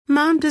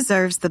Mom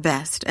deserves the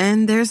best,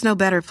 and there's no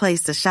better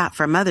place to shop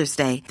for Mother's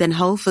Day than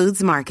Whole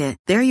Foods Market.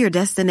 They're your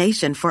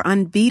destination for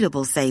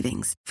unbeatable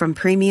savings, from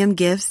premium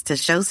gifts to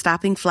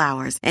show-stopping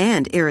flowers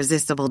and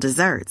irresistible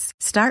desserts.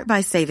 Start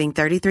by saving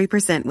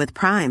 33% with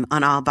Prime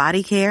on all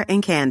body care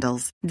and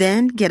candles.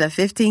 Then get a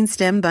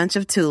 15-stem bunch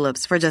of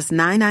tulips for just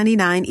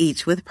 $9.99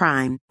 each with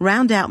Prime.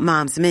 Round out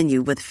Mom's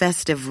menu with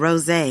festive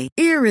rosé,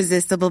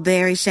 irresistible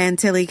berry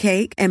chantilly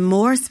cake, and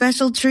more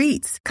special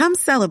treats. Come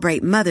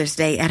celebrate Mother's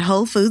Day at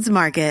Whole Foods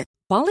Market.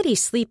 Quality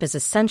sleep is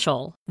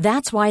essential.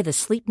 That's why the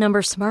Sleep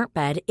Number Smart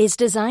Bed is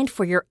designed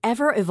for your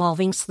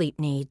ever-evolving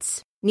sleep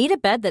needs. Need a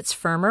bed that's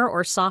firmer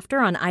or softer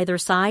on either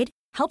side?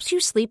 Helps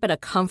you sleep at a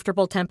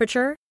comfortable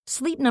temperature?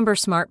 Sleep Number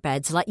Smart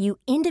Beds let you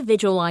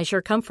individualize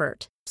your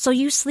comfort, so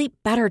you sleep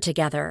better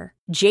together.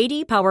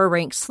 J.D. Power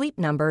ranks Sleep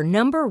Number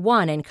number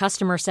 1 in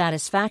customer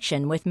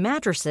satisfaction with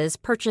mattresses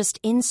purchased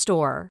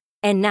in-store.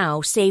 And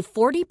now save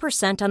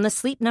 40% on the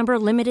Sleep Number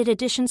Limited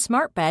Edition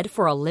Smart Bed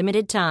for a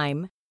limited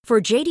time. For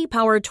J.D.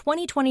 Power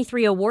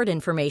 2023 award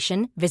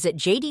information, visit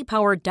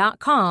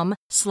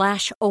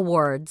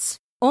jdpower.com/awards.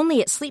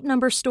 Only at Sleep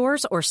Number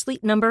stores or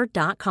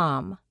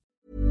sleepnumber.com.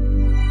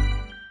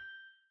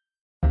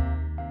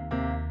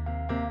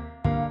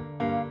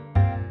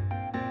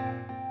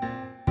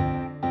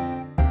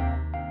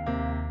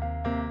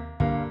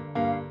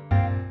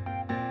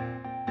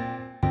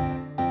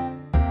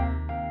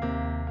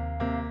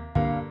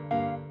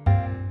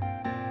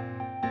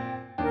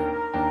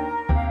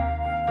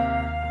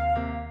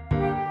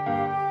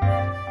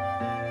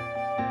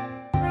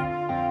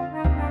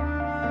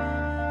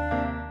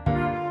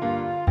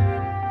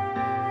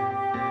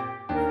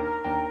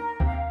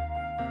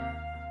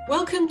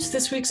 Welcome to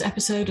this week's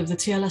episode of the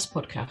TLS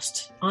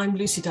podcast. I'm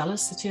Lucy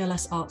Dallas, the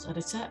TLS Arts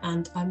Editor,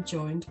 and I'm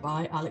joined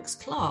by Alex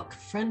Clark,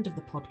 friend of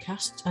the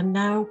podcast and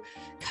now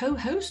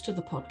co-host of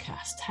the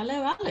podcast.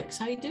 Hello, Alex.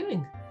 How are you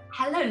doing?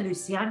 Hello,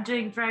 Lucy. I'm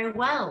doing very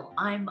well.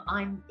 I'm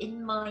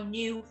in my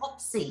new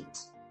hot seat.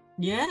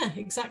 Yeah,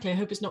 exactly. I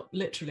hope it's not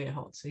literally a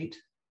hot seat.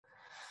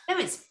 No,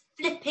 it's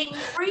flipping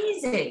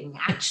freezing,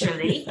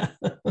 actually.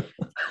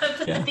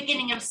 For the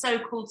beginning of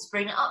so-called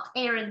spring, up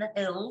here in the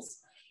hills.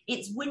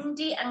 It's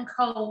windy and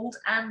cold,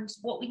 and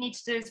what we need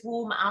to do is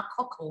warm our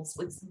cockles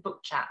with some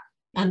book chat.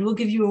 And we'll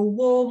give you a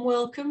warm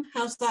welcome.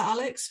 How's that,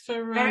 Alex?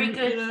 Very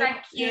good, thank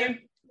you. Yeah,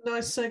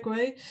 nice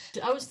segue.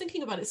 I was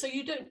thinking about it. So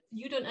you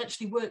don't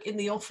actually work in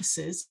the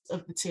offices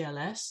of the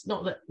TLS.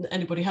 Not that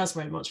anybody has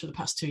very much for the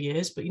past 2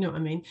 years, but you know what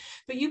I mean.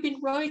 But you've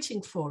been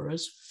writing for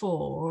us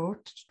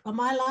for, am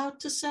I allowed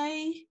to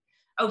say?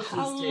 Oh,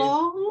 how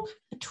long?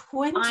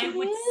 20 years? I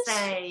would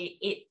say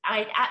it.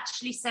 I'd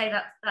actually say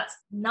that's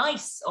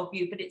nice of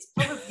you, but it's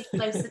probably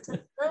closer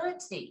to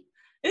 30.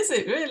 Is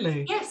it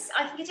really? Yes,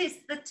 I think it is.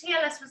 The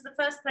TLS was the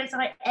first place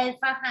I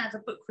ever had a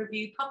book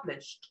review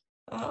published.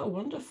 Oh,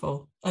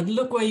 wonderful. And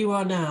look where you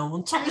are now,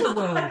 on top of the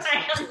world. Where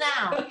I am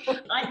now.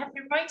 I have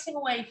been writing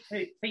away for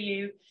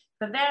you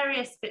for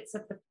various bits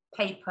of the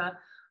paper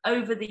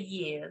over the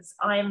years.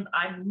 I'm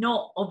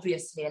not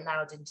obviously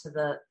allowed into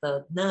the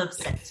nerve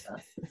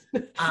centre.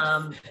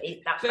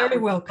 Very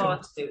welcome. I'm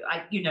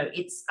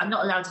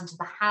not allowed into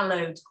the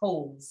hallowed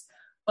halls,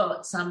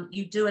 but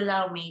you do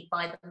allow me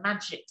by the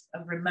magic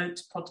of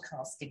remote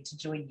podcasting to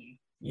join you.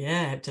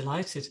 Yeah,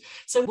 delighted.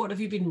 So what have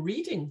you been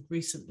reading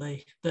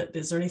recently?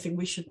 Is there anything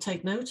we should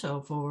take note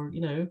of or,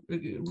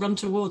 run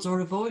towards or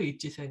avoid,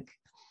 do you think?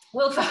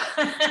 Well,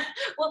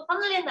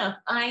 funnily enough,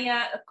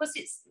 of course,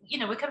 it's,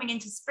 we're coming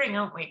into spring,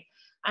 aren't we?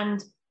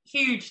 And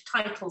huge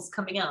titles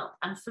coming up.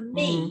 And for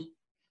me,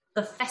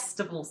 the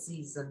festival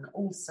season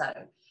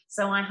also.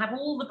 So I have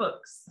all the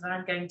books that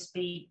I'm going to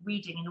be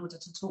reading in order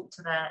to talk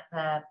to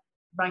their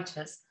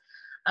writers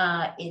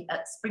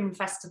at spring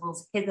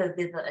festivals, hither,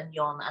 thither and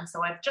yon. And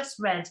so I've just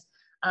read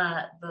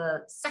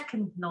the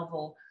second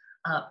novel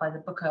by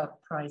the Booker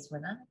Prize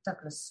winner,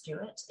 Douglas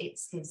Stewart.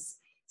 It's his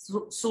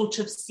sort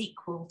of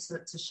sequel to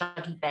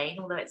Shuggie Bain,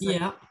 although it's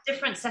a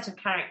different set of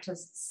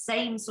characters,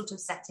 same sort of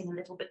setting, a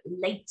little bit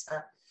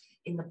later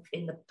in the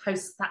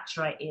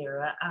post-Thatcherite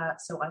era.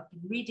 So I've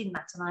been reading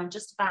that, and I'm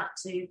just about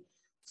to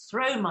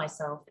throw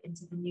myself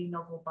into the new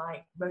novel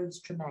by Rose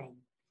Tremaine.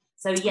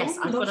 So yes,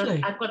 I've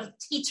got a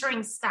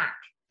teetering stack.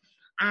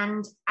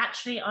 And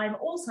actually, I've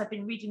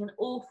been reading an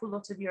awful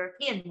lot of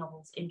European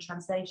novels in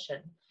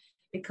translation,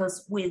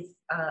 because with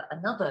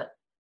another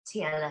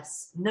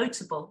TLS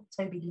notable,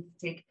 Toby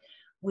Liftig,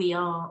 we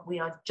are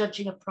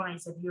judging a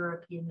prize of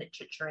European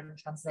literature in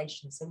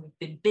translation. So we've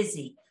been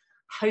busy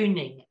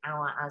honing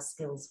our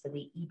skills for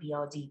the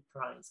EBRD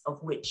prize,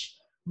 of which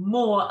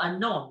more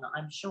anon,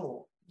 I'm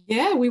sure.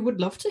 Yeah, we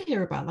would love to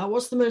hear about that.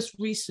 What's the most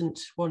recent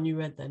one you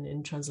read then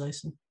in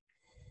translation?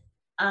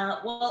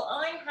 Well,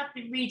 I have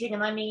been reading,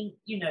 and I mean,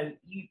 you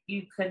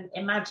can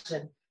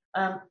imagine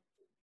that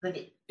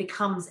it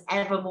becomes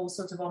ever more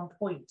sort of on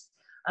point.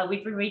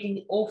 We've been reading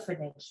The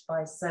Orphanage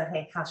by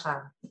Serhii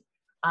Khachan,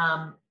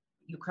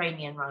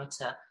 Ukrainian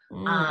writer.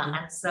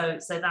 And so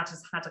that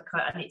has had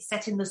and it's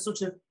set in the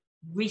sort of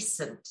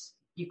recent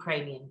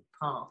Ukrainian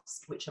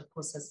past, which of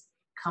course has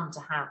come to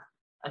have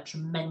a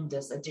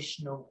tremendous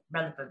additional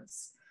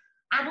relevance.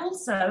 And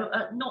also,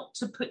 not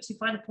to put too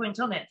fine a point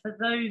on it, for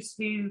those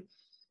who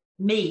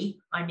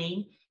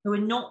are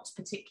not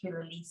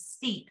particularly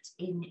steeped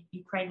in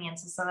Ukrainian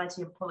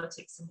society and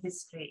politics and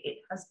history, it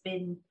has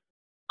been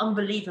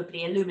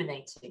unbelievably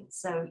illuminating.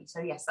 So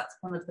yes, that's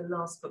one of the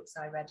last books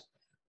I read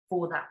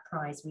for that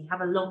prize. We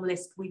have a long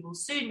list. We will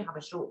soon have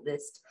a short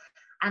list.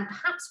 And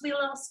perhaps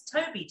we'll ask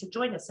Toby to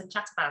join us and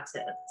chat about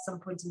it at some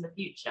point in the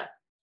future.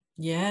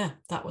 Yeah,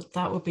 that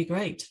would be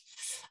great.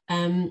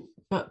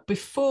 But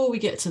before we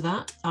get to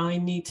that, I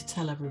need to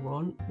tell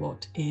everyone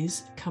what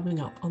is coming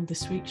up on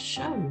this week's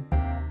show.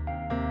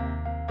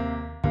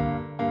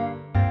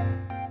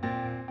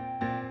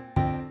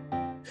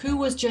 Who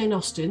was Jane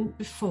Austen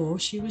before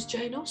she was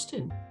Jane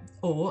Austen?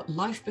 Or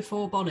Life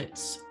Before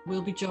Bonnets?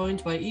 We'll be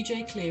joined by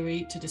E.J.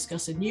 Cleary to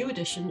discuss a new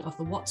edition of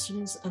The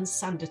Watsons and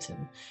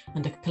Sanditon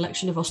and a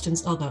collection of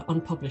Austen's other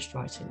unpublished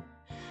writing.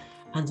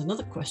 And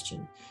another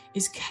question,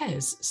 is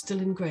Kes still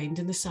ingrained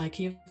in the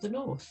psyche of the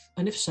North?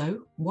 And if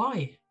so,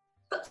 why?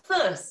 But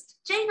first,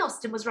 Jane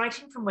Austen was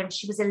writing from when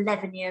she was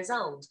 11 years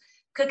old,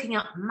 cooking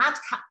up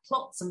madcap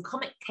plots and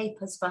comic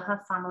capers for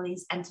her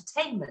family's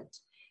entertainment.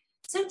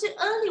 So do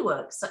early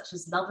works such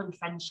as Love and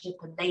Friendship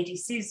and Lady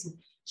Susan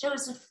show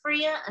us a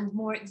freer and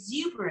more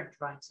exuberant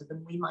writer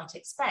than we might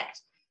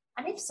expect?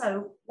 And if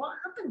so, what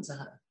happened to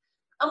her?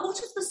 And what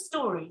of the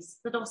stories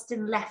that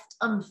Austen left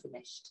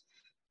unfinished?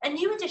 A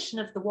new edition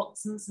of The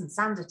Watsons and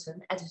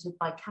Sanditon, edited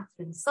by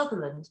Catherine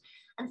Sutherland,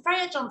 and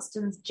Freya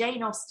Johnston's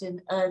Jane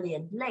Austen, Early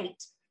and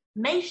Late,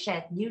 may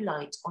shed new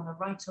light on a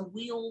writer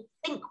we all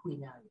think we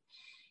know.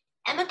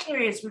 Emma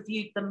Cleary has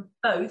reviewed them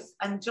both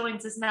and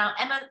joins us now.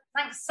 Emma,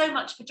 thanks so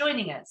much for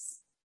joining us.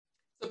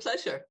 It's a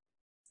pleasure.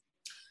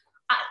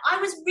 I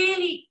was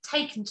really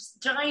taken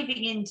just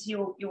diving into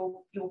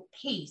your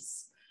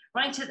piece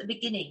right at the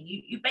beginning.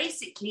 You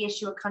basically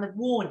issue a kind of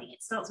warning.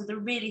 It starts with a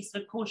really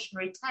sort of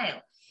cautionary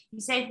tale. You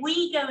say, if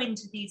we go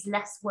into these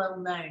less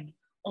well-known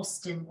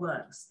Austen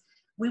works,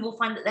 we will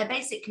find that they're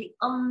basically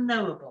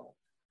unknowable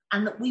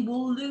and that we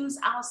will lose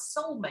our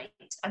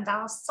soulmate and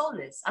our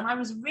solace. And I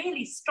was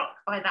really struck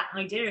by that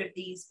idea of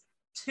these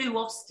two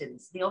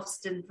Austens, the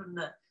Austen from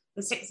the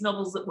six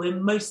novels that we're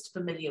most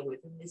familiar with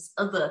and this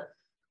other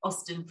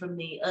Austen from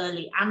the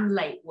early and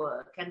late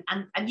work.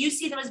 And you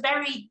see them as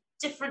very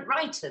different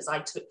writers, I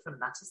took from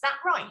that. Is that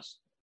right?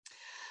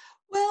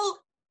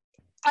 Well,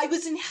 I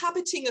was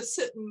inhabiting a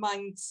certain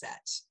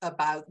mindset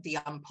about the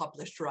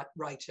unpublished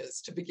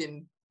writers to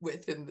begin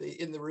with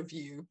in the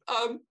review,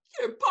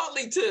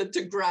 partly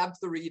to grab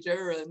the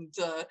reader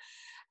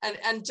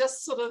and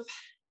just sort of,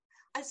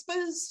 I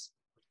suppose,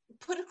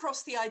 put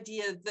across the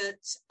idea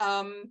that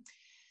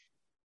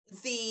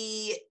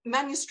the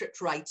manuscript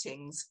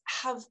writings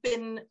have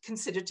been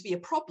considered to be a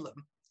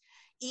problem,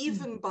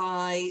 even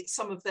by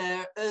some of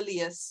their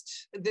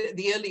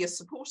the earliest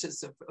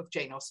supporters of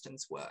Jane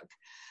Austen's work,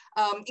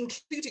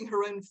 including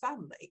her own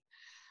family.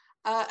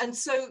 And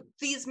so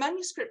these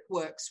manuscript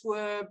works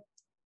were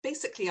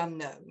basically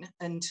unknown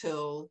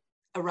until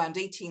around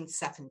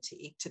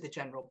 1870 to the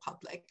general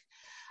public.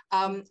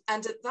 And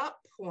at that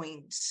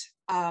point,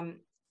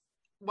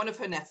 one of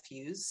her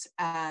nephews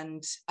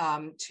and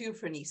two of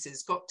her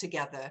nieces got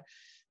together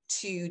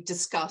to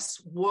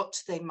discuss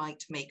what they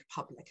might make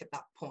public at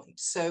that point.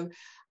 So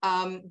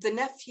the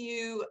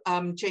nephew,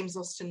 James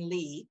Austen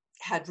Leigh,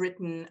 had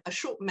written a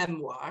short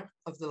memoir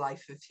of the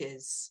life of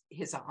his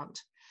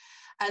aunt.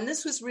 And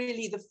this was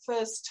really the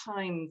first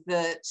time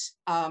that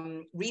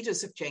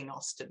readers of Jane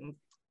Austen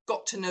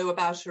got to know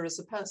about her as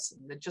a person.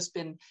 There'd just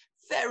been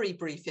very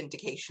brief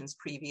indications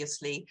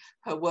previously.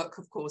 Her work,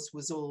 of course,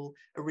 was all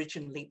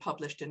originally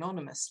published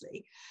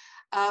anonymously.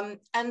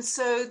 And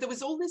so there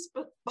was all this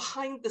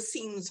behind the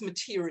scenes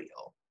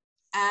material,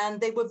 and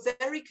they were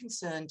very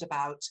concerned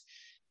about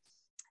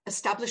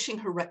establishing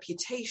her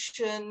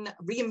reputation,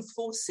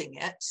 reinforcing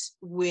it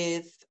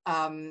with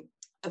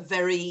a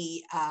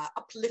very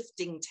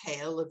uplifting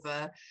tale of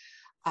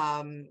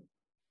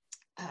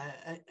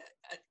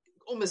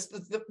almost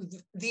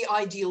the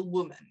ideal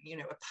woman,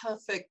 a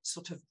perfect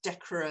sort of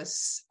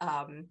decorous,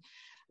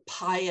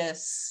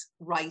 pious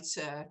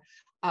writer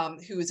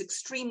who was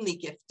extremely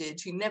gifted,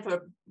 who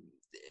never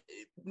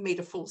made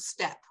a false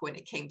step when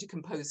it came to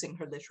composing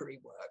her literary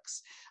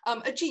works,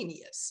 a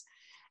genius.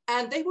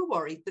 And they were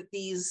worried that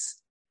these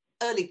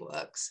early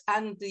works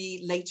and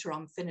the later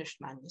unfinished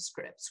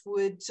manuscripts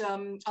would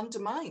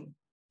undermine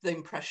the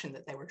impression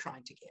that they were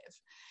trying to give.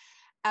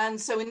 And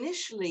so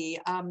initially,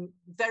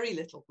 very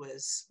little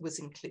was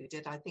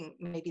included. I think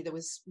maybe there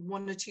was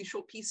one or two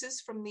short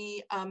pieces from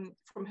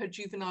her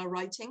juvenile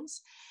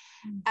writings.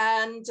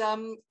 And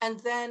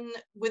then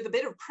with a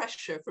bit of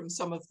pressure from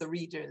some of the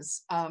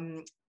readers,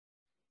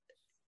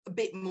 a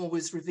bit more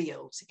was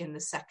revealed in the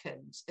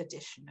second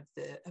edition of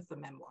the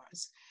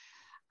memoirs.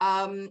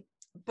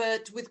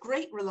 But with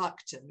great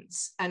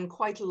reluctance and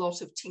quite a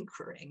lot of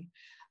tinkering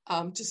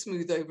to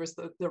smooth over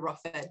the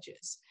rough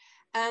edges.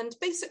 And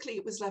basically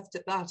it was left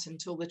at that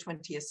until the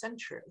 20th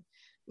century.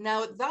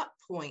 Now, at that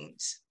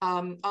point,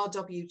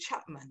 R.W.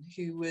 Chapman,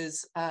 who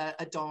was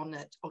a Don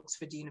at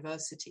Oxford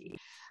University,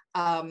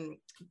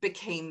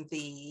 became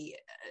the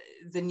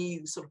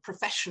new sort of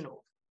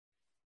professional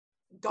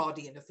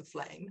guardian of the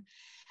flame,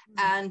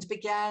 and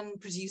began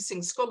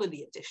producing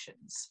scholarly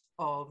editions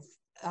of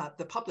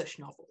the published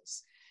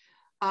novels.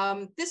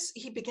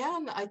 He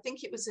began, I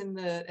think it was in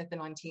the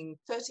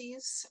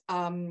 1930s,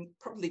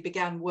 probably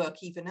began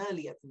work even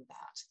earlier than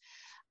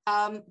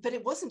that. But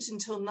it wasn't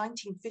until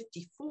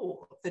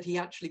 1954 that he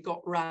actually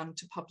got round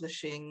to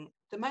publishing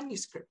the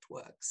manuscript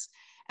works.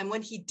 And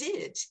when he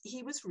did,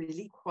 he was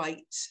really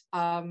quite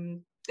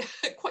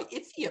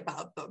iffy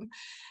about them.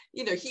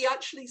 You know, he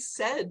actually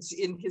said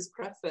in his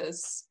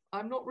preface,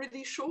 "I'm not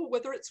really sure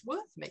whether it's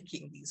worth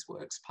making these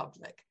works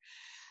public."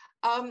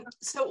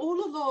 So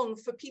all along,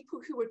 for people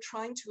who were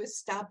trying to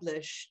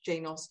establish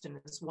Jane Austen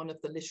as one of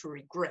the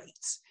literary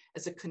greats,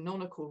 as a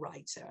canonical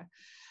writer,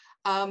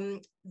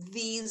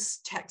 these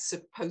texts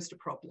have posed a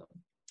problem.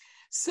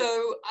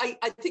 So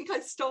I think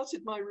I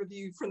started my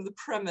review from the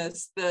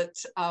premise that,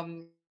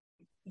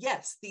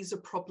 yes, these are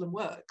problem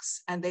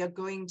works, and they are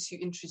going to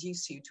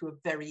introduce you to a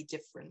very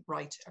different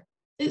writer.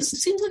 It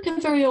seems like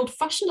a very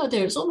old-fashioned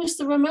idea. It's almost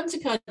the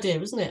romantic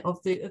idea, isn't it?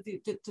 Of the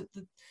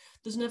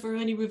there's never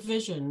any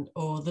revision,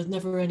 or there's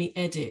never any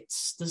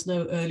edits. There's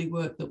no early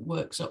work that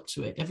works up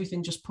to it.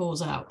 Everything just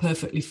pours out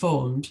perfectly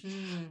formed,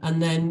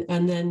 and then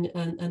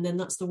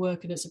that's the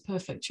work, and it's a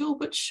perfect jewel.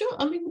 But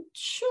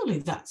surely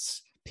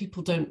that's,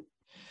 people don't.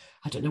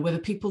 I don't know whether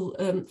people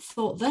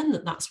thought then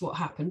that that's what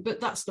happened,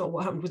 but that's not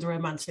what happened with the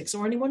Romantics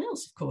or anyone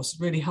else, of course.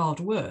 Really hard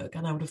work.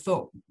 And I would have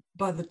thought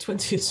by the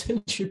 20th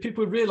century,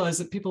 people would realise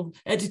that people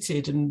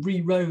edited and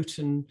rewrote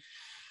and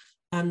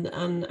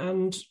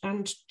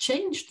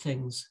changed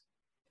things.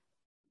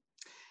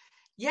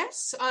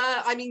 Yes,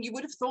 I mean, you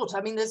would have thought.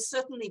 I mean, there's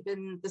certainly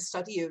been the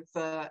study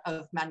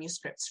of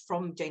manuscripts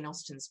from Jane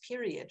Austen's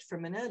period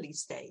from an early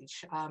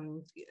stage.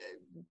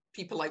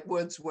 People like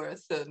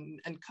Wordsworth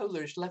and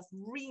Coleridge left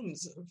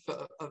reams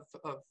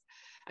of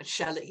and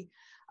Shelley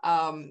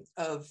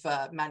of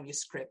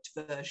manuscript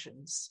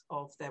versions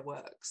of their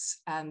works,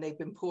 and they've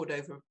been pored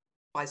over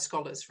by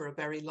scholars for a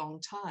very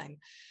long time.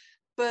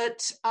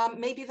 But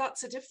maybe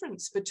that's a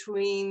difference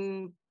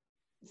between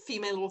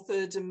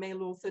female-authored and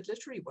male-authored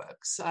literary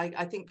works.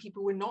 I think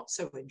people were not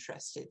so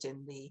interested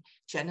in the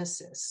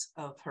genesis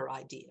of her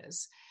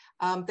ideas.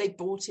 They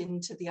bought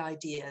into the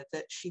idea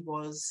that she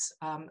was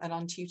an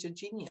untutored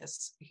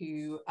genius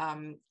who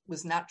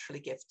was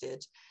naturally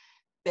gifted,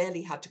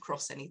 barely had to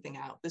cross anything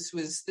out. This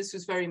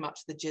was very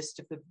much the gist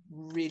of the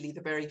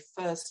very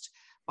first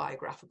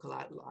biographical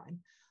outline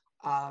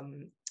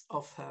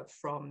of her,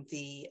 from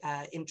the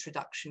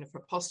introduction of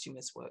her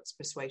posthumous works,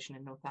 Persuasion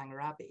and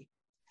Northanger Abbey,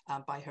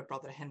 by her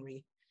brother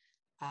Henry,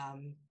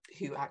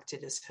 who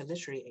acted as her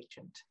literary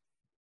agent.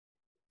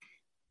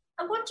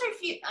 I wonder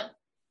if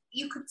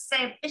you could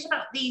say a bit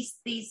about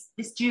this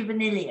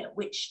juvenilia,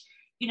 which,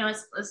 you know,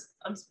 as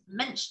I was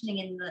mentioning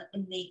in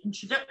the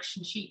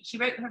introduction, she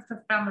wrote her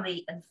for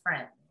family and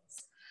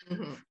friends,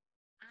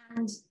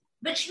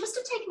 but she must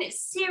have taken it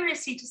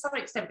seriously to some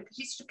extent, because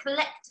she sort of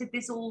collected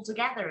this all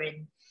together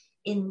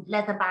in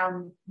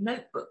leather-bound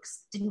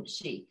notebooks, didn't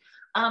she?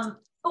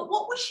 But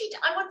what was she?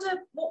 I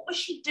wonder what was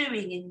she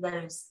doing in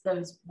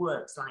those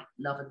works like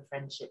Love and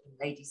Friendship and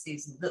Lady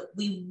Susan that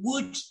we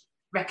would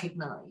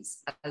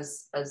recognise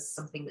as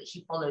something that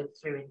she followed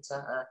through into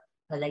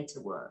her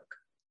later work?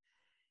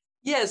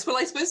 Yes, well,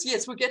 I suppose,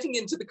 yes, we're getting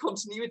into the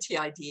continuity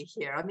idea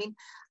here. I mean,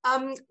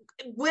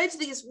 what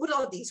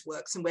are these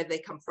works and where do they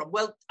come from?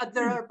 Well,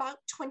 there are about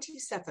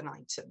 27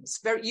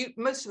 items,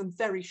 most of them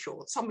very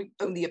short, some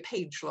only a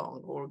page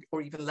long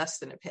or even less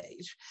than a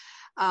page,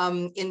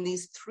 in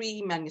these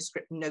 3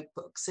 manuscript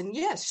notebooks. And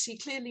yes, she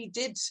clearly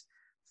did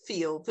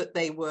feel that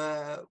they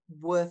were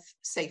worth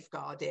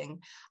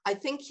safeguarding. I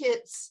think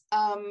it's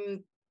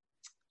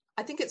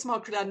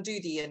Margaret Ann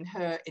Doody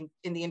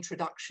in the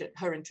introduction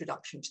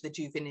to the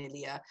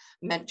Juvenilia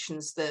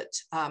mentions that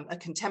a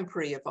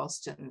contemporary of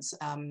Austen's,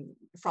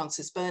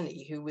 Frances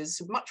Burney, who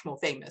was much more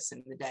famous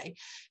in the day,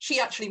 she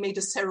actually made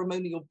a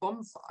ceremonial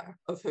bonfire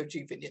of her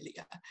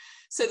Juvenilia.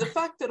 So the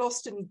fact that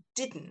Austen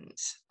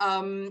didn't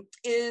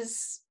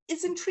is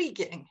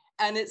intriguing,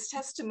 and it's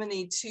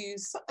testimony to,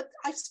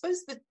 I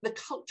suppose, the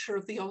culture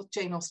of the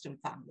Jane Austen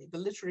family, the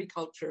literary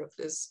culture of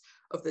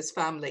this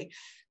family,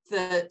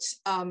 that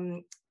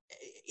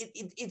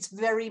it's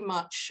very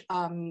much,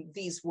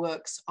 these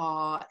works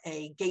are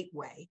a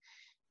gateway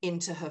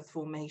into her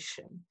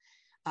formation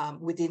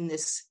within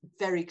this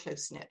very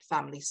close-knit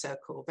family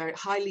circle, very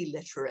highly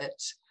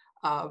literate,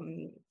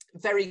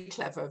 very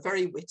clever,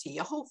 very witty,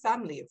 a whole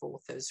family of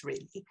authors,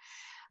 really.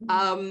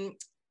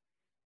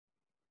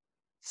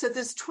 So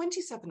there's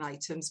 27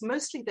 items,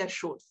 mostly they're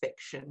short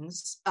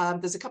fictions.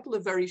 There's a couple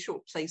of very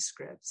short play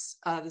scripts,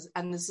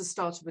 and there's the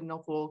start of a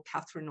novel,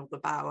 Catherine or the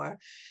Bower,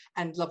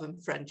 and Love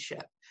and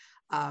Friendship,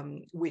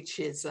 which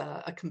is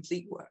a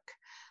complete work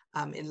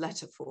in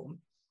letter form.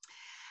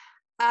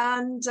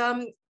 And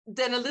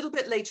then a little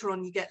bit later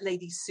on, you get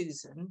Lady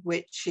Susan,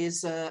 which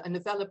is a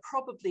novella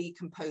probably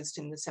composed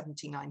in the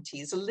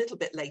 1790s, a little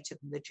bit later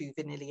than the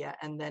Juvenilia,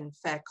 and then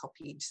fair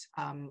copied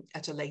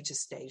at a later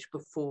stage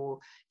before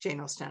Jane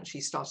Austen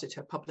actually started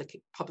her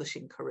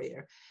publishing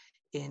career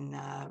in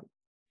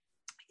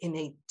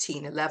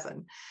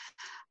 1811.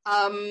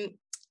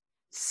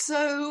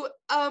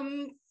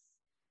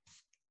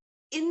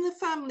 In the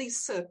family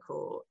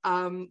circle,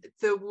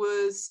 there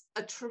was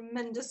a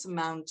tremendous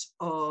amount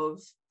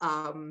of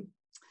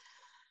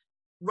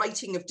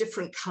writing of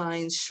different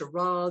kinds,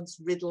 charades,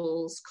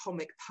 riddles,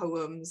 comic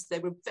poems. They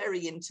were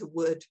very into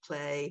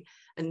wordplay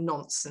and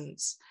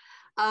nonsense.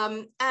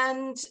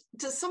 And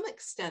to some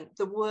extent,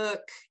 the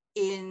work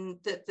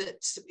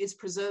that is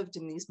preserved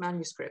in these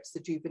manuscripts,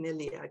 the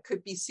Juvenilia,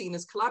 could be seen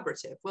as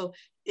collaborative. Well,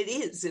 it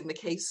is in the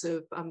case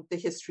of the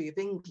History of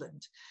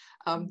England,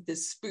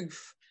 this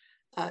spoof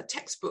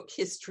textbook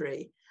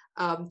history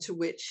to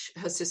which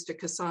her sister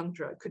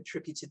Cassandra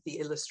contributed the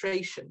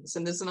illustrations.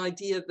 And there's an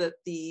idea that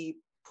the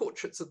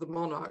portraits of the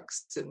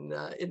monarchs in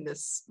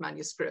this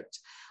manuscript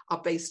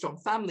are based on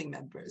family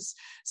members.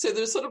 So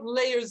there's sort of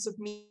layers of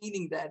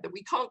meaning there that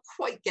we can't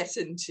quite get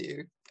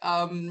into.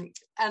 And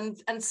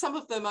some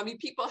of them, I mean,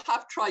 people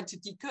have tried to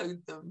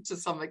decode them to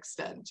some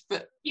extent.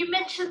 But you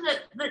mentioned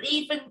that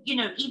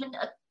even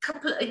a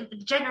couple a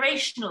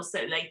generation or so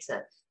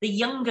later, the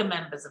younger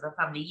members of a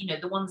family,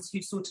 the ones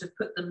who sort of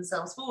put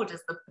themselves forward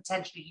as the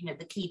potentially,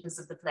 the keepers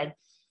of the flame,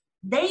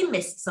 they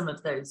missed some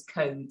of those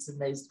codes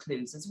and those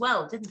clues as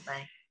well, didn't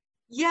they?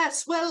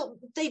 Yes, well,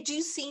 they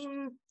do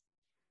seem,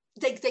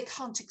 they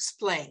can't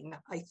explain,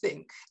 I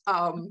think,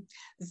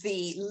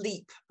 the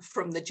leap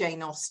from the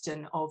Jane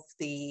Austen of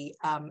the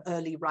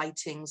early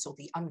writings or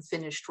the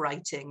unfinished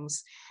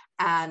writings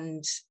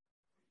and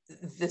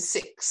the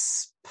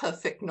 6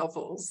 perfect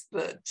novels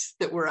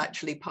that were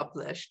actually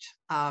published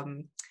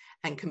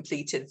and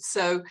completed.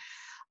 So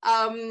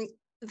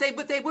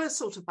they were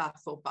sort of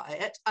baffled by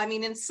it. I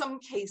mean, in some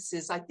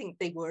cases, I think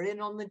they were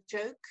in on the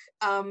joke,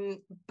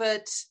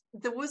 but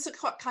there was a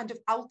kind of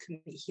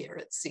alchemy here,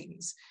 it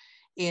seems,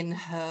 in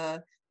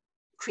her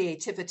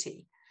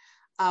creativity,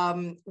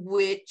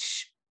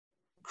 which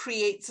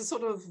creates a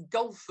sort of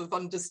gulf of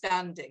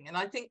understanding. And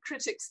I think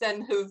critics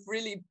then have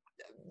really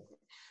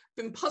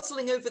been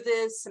puzzling over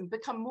this and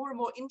become more and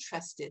more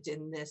interested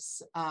in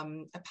this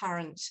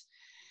apparent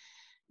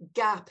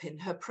gap in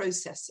her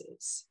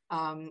processes,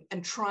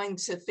 and trying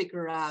to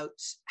figure out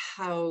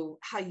how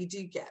you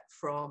do get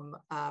from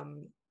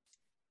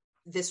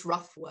this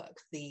rough work,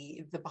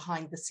 the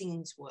behind the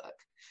scenes work,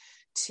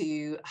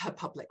 to her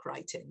public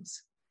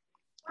writings.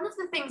 One of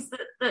the things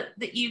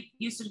that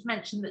you sort of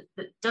mentioned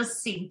that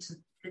does seem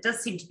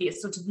to be a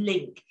sort of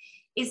link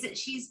is that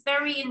she's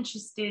very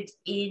interested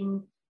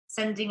in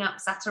sending up,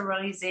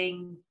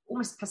 satirizing,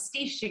 almost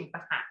pastiching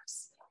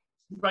perhaps,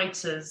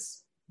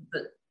 writers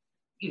that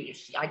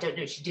I don't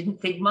know, she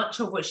didn't think much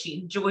of what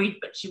she enjoyed,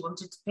 but she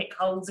wanted to pick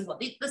holes in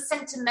what the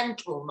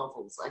sentimental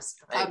novels, I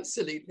suppose.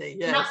 Absolutely,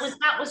 yes. And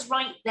that was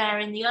right there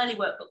in the early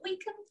work, but we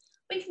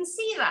can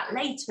see that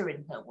later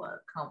in her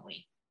work, can't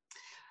we?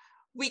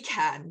 We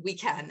can,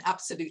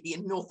 absolutely.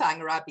 And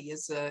Northanger Abbey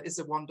is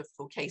a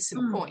wonderful case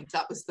in point.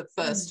 That was the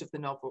first of the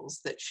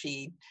novels that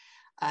she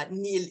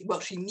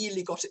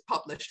nearly got it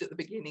published at the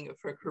beginning of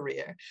her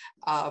career,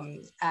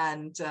 and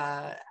then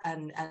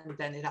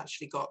it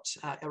actually got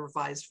a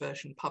revised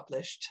version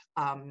published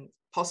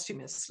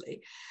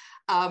posthumously.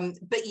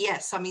 But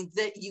yes, I mean,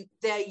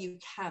 there you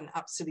can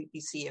absolutely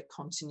see a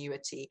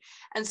continuity.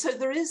 And so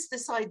there is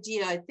this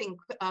idea, I think,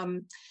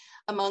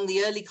 among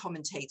the early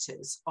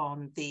commentators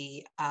on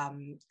the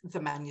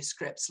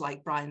manuscripts,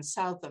 like Brian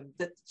Southam,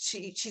 that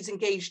she's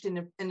engaged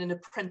in an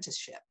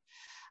apprenticeship.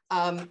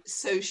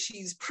 So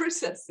she's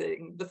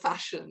processing the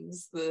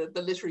fashions, the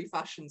literary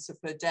fashions of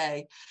her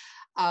day,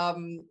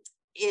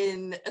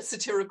 in a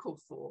satirical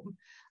form,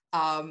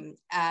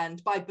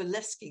 and by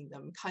burlesquing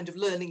them, kind of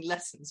learning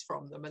lessons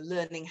from them and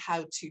learning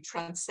how to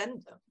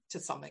transcend them to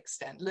some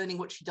extent, learning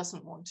what she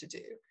doesn't want to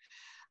do.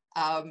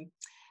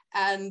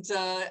 And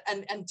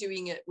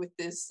doing it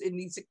in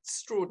these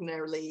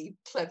extraordinarily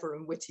clever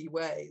and witty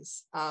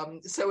ways.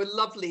 So a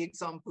lovely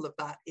example of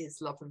that is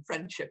Love and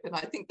Friendship, and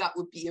I think that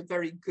would be a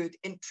very good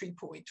entry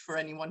point for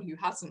anyone who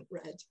hasn't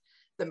read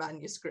the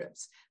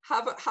manuscripts.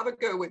 Have a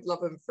go with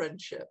Love and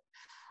Friendship.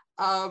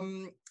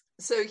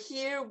 So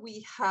here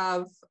we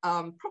have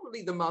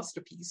probably the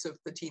masterpiece of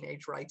the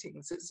teenage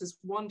writings. It's this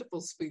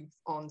wonderful spoof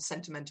on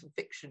sentimental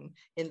fiction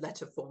in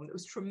letter form that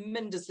was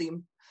tremendously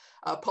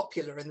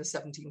popular in the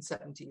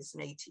 1770s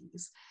and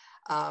 80s.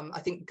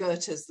 I think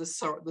Goethe's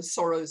The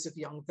Sorrows of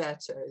Young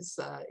Werther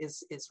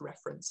is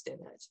referenced in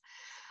it.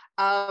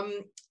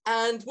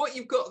 And what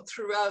you've got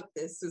throughout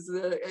this is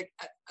an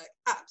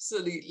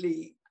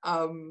absolutely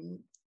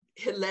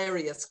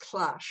hilarious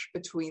clash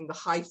between the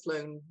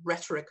high-flown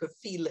rhetoric of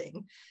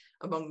feeling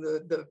among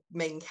the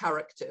main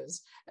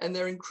characters and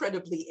their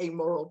incredibly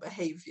amoral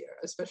behavior,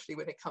 especially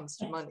when it comes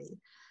to money.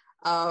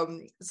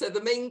 So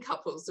the main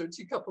couples, there are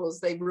 2 couples,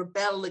 they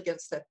rebel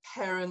against their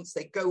parents,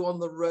 they go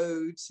on the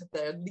road,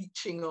 they're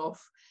leeching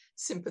off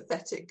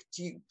sympathetic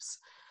dupes.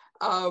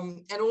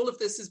 And all of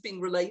this is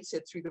being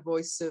related through the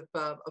voice of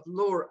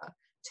Laura,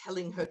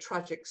 telling her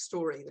tragic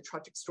story, the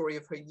tragic story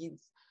of her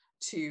youth,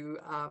 to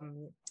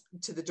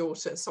the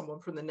daughter, someone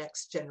from the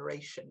next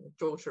generation,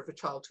 daughter of a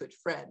childhood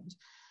friend.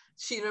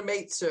 She and her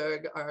mates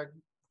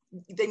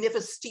they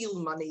never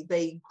steal money,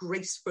 they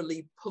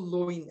gracefully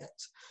purloin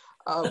it.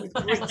 With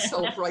great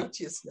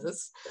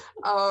self-righteousness.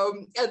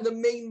 And the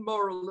main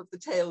moral of the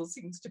tale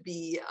seems to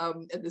be,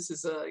 and this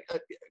is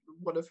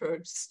one of her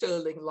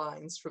sterling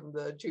lines from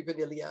the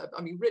Juvenilia,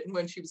 I mean, written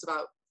when she was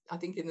about, I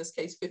think in this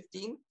case,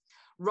 15,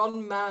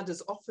 run mad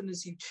as often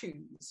as you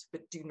choose,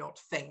 but do not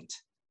faint.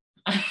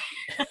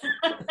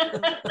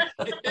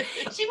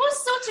 She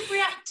was sort of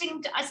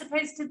reacting, I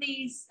suppose, to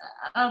these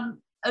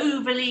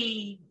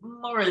overly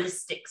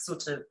moralistic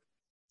sort of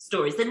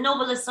stories. The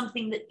novel is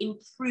something that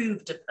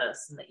improved a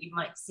person that you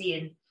might see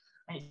in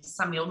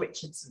Samuel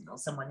Richardson or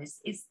someone. Is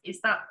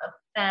that a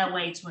fair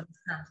way to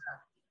understand her?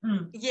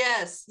 Mm.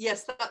 Yes,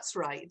 that's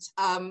right.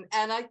 And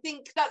I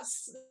think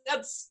that's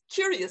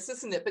curious,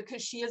 isn't it?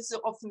 Because she is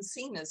often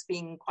seen as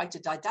being quite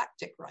a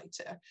didactic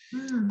writer.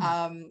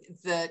 Mm.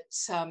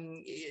 There's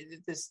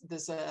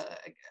a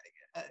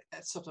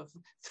sort of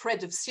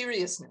thread of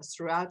seriousness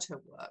throughout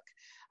her work.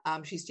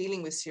 She's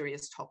dealing with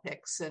serious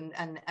topics, and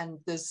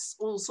there's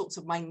all sorts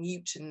of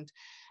minute and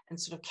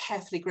sort of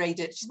carefully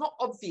graded. She's not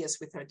obvious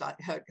with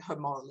her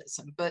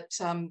moralism, but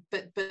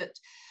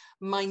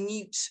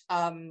minute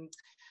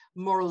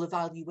moral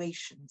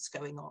evaluations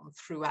going on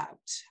throughout.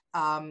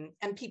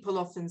 And people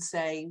often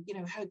say, you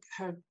know,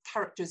 her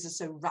characters are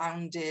so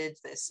rounded,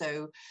 they're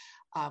so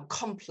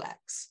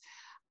complex.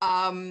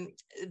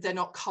 They're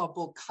not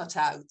cardboard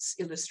cutouts,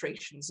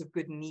 illustrations of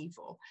good and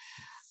evil.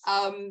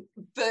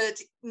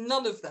 But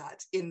none of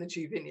that in the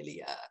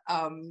Juvenilia.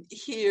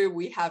 Here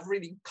we have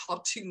really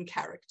cartoon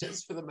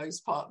characters for the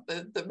most part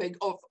that make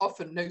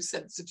often no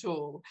sense at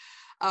all.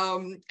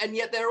 And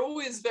yet they're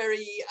always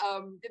very,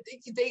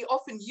 they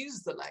often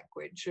use the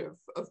language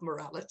of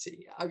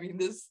morality. I mean,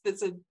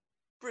 there's a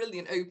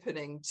brilliant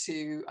opening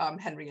to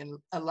Henry and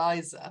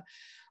Eliza,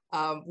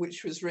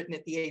 which was written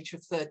at the age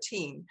of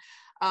 13.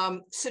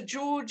 Sir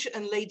George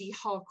and Lady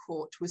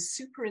Harcourt were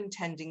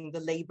superintending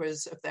the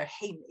labours of their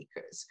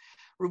haymakers,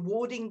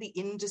 rewarding the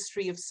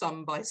industry of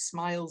some by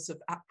smiles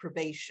of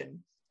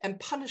approbation, and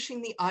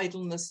punishing the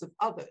idleness of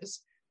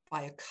others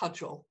by a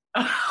cudgel.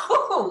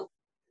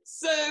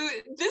 So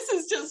this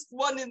is just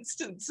one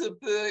instance of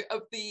the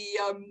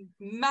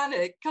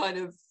manic kind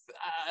of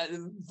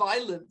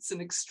violence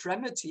and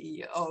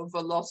extremity of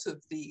a lot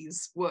of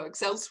these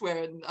works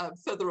elsewhere, and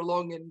further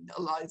along in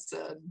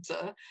Eliza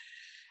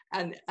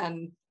and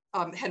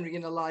Henry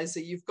and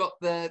Eliza, you've got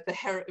the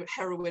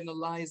heroine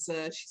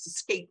Eliza. She's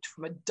escaped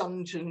from a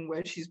dungeon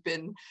where she's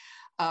been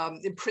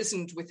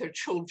imprisoned with her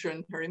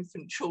children, her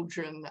infant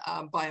children,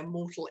 by a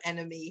mortal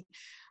enemy.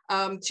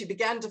 She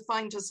began to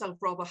find herself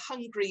rather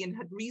hungry and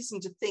had reason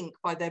to think,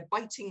 by their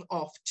biting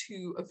off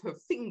 2 of her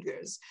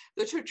fingers,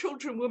 that her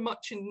children were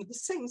much in the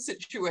same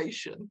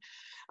situation.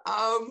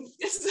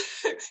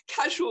 It's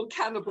casual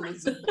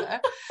cannibalism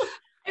there.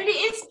 And it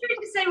is true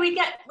to say we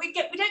don't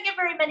get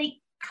very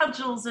many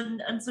cudgels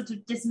and sort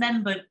of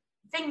dismembered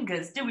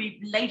fingers, do we,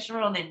 later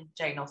on in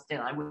Jane Austen?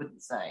 I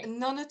wouldn't say.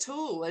 None at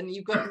all. And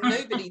you've got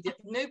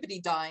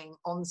nobody dying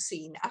on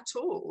scene at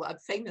all,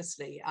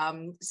 famously.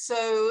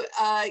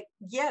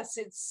 Yes,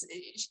 it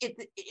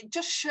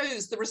just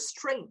shows the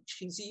restraint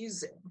she's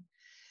using,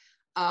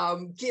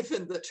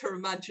 given that her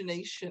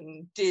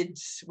imagination did,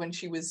 when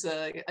she was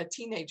a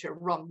teenager,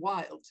 run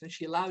wild, and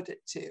she allowed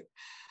it to.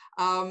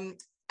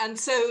 And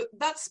so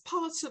that's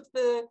part of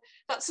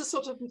that's a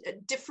sort of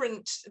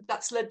different,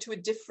 that's led to a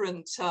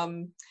different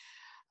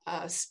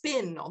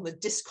spin on the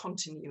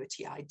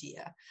discontinuity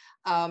idea.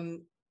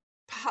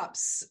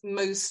 Perhaps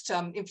most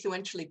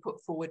influentially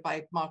put forward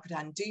by Margaret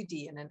Ann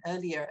Doody in an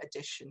earlier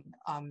edition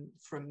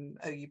from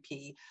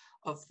OUP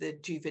of the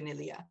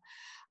Juvenilia.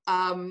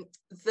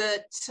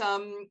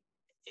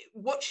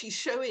 What she's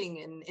showing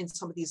in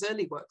some of these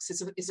early works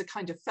is a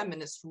kind of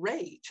feminist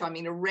rage. I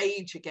mean, a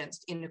rage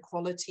against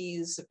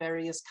inequalities of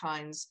various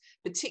kinds,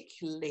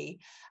 particularly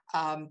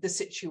the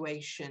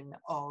situation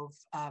of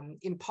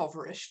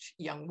impoverished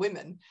young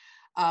women.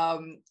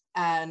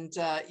 And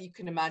you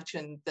can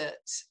imagine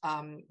that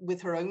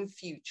with her own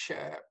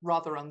future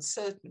rather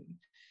uncertain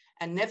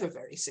and never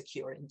very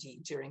secure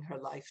indeed during her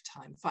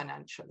lifetime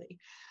financially,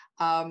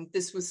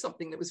 this was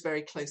something that was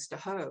very close to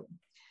home.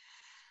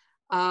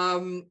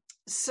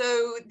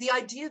 So the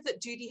idea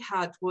that Doody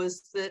had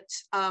was that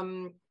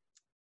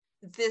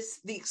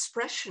the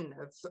expression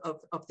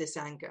of this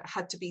anger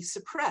had to be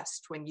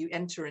suppressed when you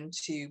enter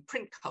into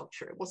print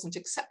culture. It wasn't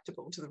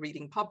acceptable to the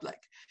reading public,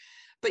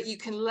 but you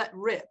can let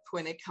rip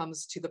when it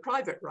comes to the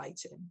private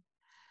writing.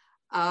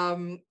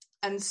 And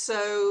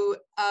so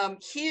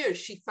here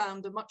she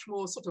found a much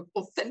more sort of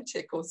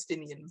authentic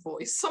Austenian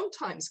voice,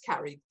 sometimes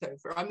carried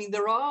over. I mean,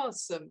 there are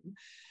some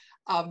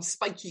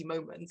spiky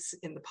moments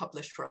in the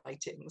published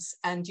writings,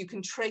 and you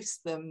can trace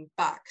them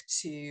back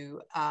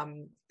to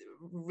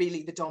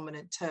really the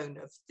dominant tone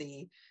of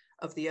the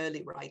of the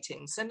early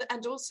writings,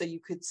 and also you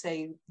could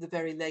say the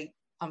very late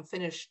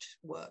unfinished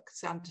work,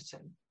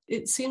 Sanditon.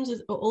 It seems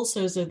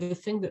also as though the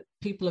thing that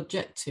people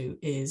object to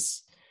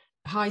is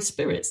high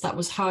spirits. That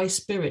was high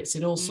spirits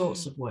in all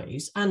sorts of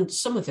ways, and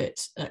some of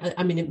it,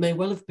 I mean, it may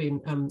well have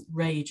been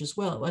rage as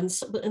well, and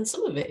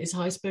some of it is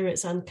high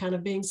spirits and kind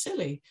of being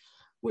silly,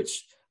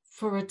 which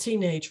for a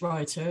teenage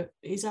writer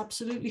is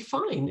absolutely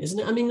fine, isn't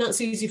it? I mean,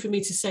 that's easy for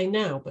me to say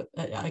now, but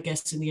I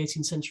guess in the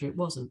 18th century it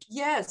wasn't.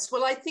 Yes,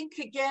 well, I think,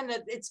 again,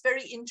 it's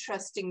very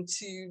interesting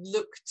to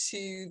look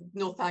to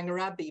Northanger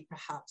Abbey,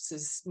 perhaps,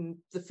 as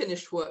the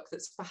finished work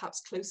that's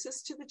perhaps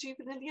closest to the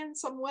Juvenilia in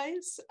some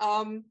ways.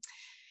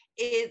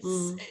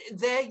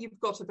 There you've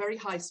got a very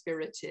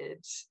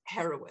high-spirited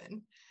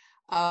heroine,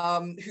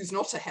 who's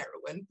not a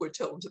heroine, we're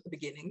told at the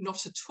beginning,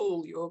 not at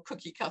all your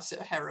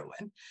cookie-cutter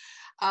heroine.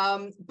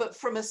 But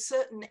from a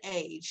certain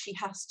age, she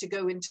has to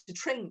go into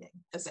training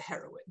as a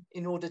heroine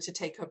in order to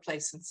take her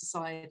place in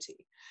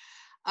society.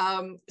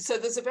 So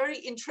there's a very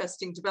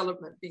interesting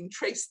development being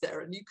traced there,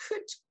 and you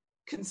could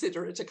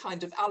consider it a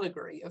kind of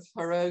allegory of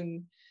her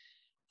own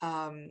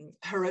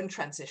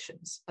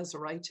transitions as a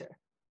writer,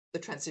 the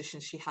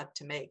transitions she had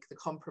to make, the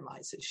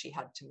compromises she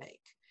had to make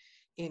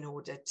in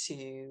order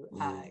to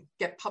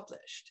get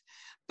published.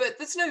 But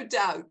there's no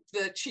doubt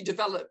that she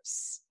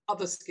develops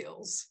other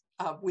skills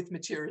with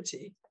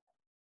maturity.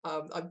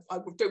 I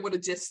don't want to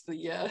diss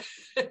the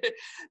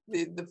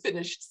the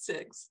finished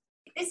six.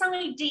 This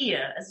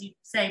idea, as you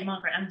say,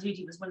 Margaret Ann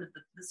Doody was one of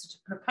the sort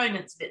of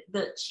proponents of it,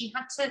 that she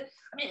had to,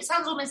 I mean, it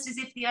sounds almost as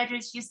if the idea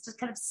is she used to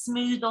kind of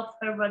smooth off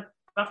her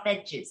rough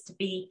edges to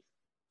be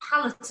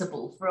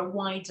palatable for a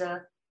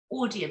wider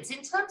audience.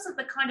 In terms of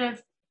the kind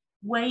of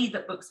way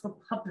that books were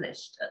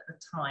published at the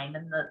time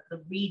and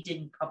the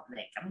reading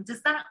public, I mean,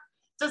 does that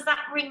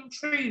ring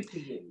true for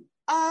you?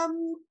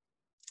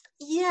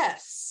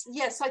 Yes,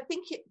 I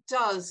think it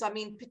does. I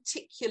mean,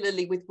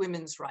 particularly with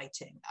women's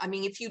writing. I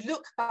mean, if you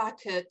look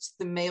back at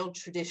the male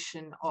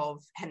tradition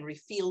of Henry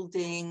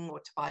Fielding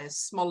or Tobias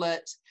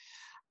Smollett,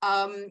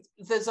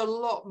 there's a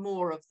lot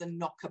more of the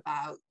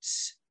knockabout,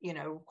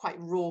 quite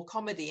raw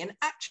comedy. And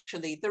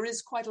actually, there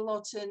is quite a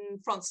lot in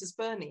Frances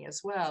Burney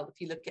as well.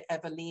 If you look at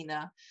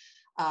Evelina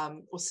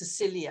or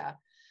Cecilia,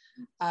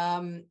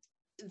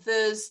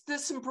 there's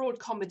some broad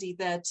comedy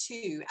there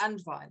too,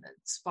 and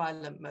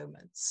violent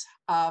moments.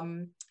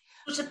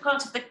 Which is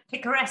part of the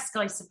picaresque,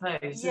 I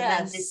suppose. Yes.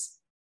 And then this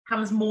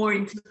comes more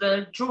into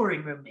the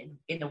drawing room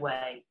in a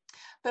way.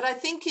 But I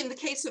think in the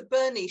case of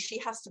Burney, she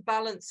has to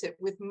balance it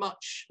with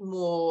much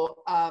more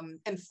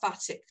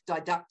emphatic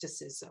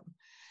didacticism.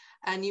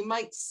 And you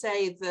might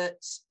say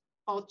that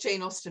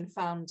Jane Austen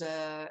found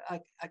a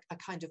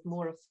kind of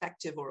more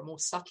effective or a more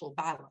subtle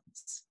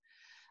balance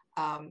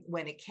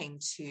when it came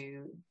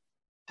to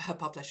her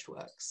published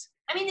works.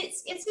 I mean,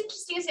 it's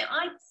interesting, isn't it?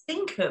 I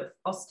think of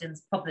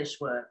Austen's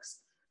published works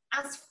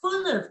as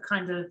full of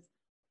kind of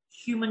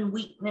human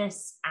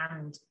weakness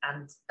and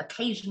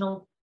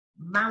occasional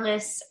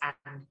malice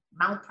and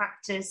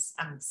malpractice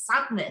and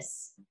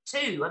sadness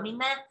too. I mean,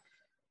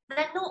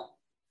 they're not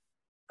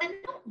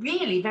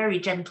really very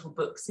gentle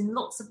books in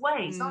lots of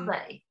ways, are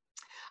they?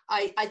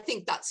 I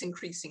think that's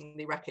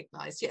increasingly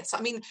recognised, yes.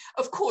 I mean,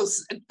 of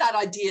course, that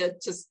idea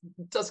just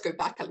does go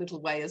back a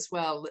little way as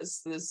well.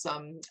 There's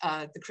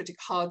the critic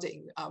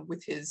Harding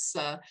with his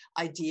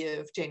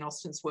idea of Jane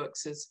Austen's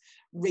works as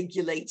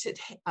regulated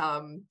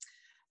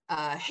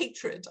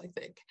hatred, I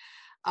think,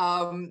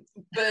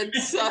 but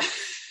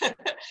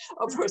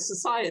of her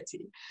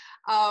society.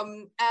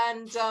 And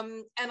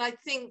I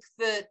think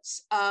that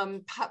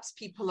perhaps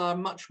people are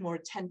much more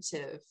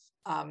attentive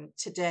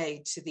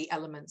today to the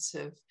elements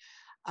of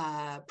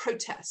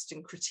protest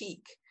and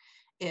critique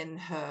in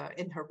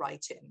her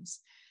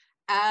writings,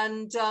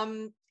 and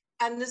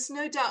there's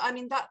no doubt. I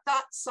mean, that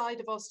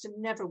side of Austen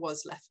never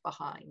was left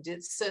behind.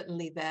 It's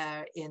certainly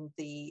there in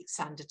the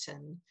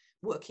Sanditon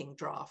working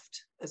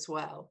draft as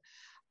well.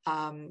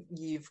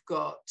 You've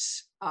got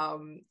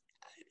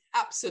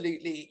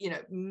absolutely,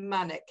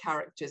 manic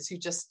characters who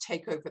just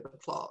take over the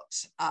plot.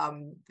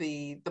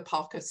 The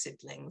Parker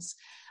siblings.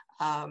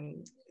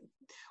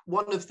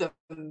 One of them,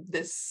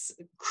 this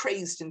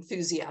crazed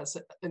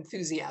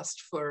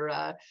enthusiast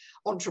for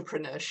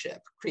entrepreneurship,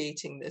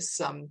 creating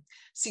this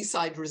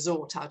seaside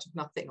resort out of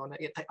nothing,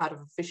 out of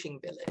a fishing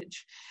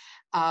village,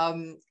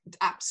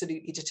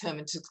 absolutely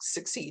determined to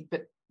succeed,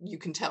 but you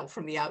can tell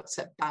from the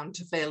outset bound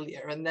to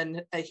failure. And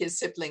then his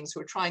siblings who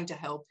are trying to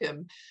help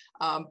him,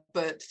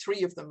 but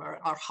three of them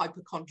are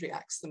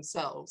hypochondriacs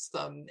themselves,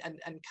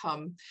 and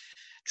come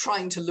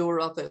trying to lure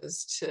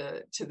others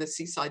to the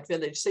seaside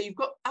village. So you've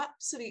got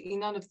absolutely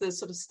none of the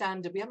sort of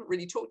standard, we haven't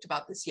really talked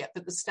about this yet,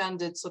 but the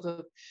standard sort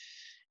of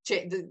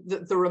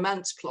the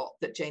romance plot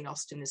that Jane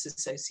Austen is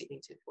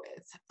associated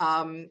with.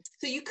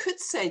 So you could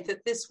say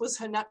that this was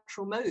her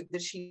natural mode,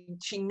 that she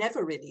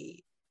never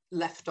really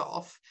left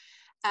off,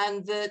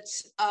 and that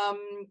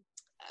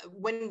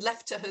when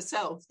left to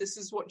herself, this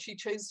is what she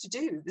chose to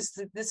do.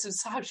 This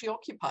is how she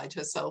occupied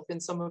herself in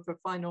some of her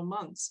final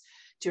months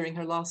during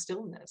her last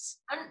illness.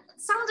 And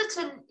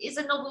Sanditon is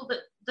a novel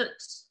that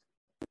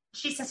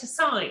she set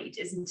aside,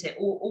 isn't it?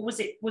 Or was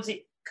it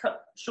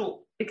cut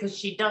short because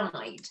she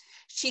died?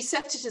 She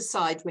set it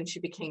aside when she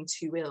became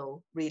too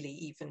ill, really,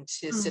 even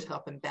to sit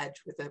up in bed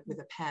with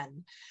a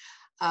pen.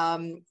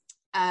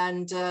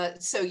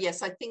 So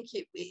yes, I think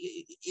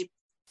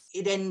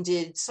it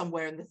ended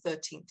somewhere in the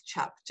 13th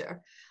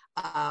chapter.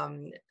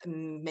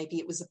 Maybe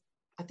it was,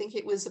 I think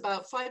it was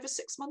about 5 or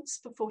 6 months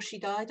before she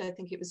died. I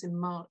think it was in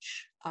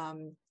March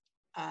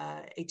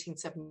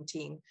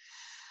 1817.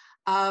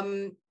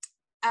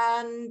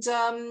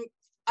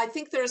 I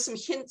think there are some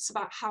hints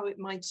about how it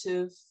might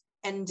have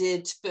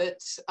ended, but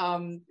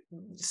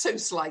so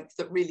slight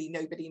that really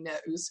nobody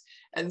knows.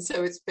 And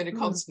so it's been a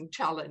constant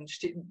challenge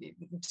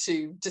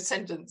to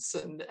descendants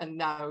and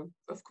now,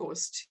 of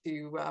course,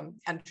 to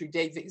Andrew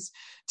Davies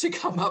to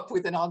come up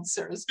with an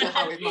answer as to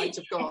how it might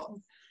have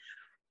gone.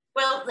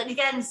 Well, then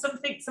again,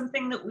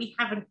 something that we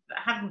haven't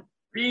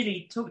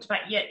really talked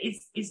about yet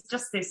is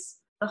just this,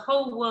 the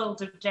whole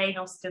world of Jane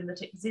Austen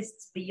that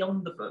exists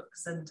beyond the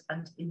books and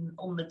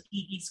on the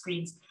TV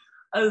screens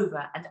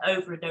over and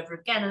over and over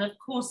again. And of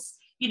course,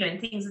 you know, in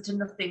things that are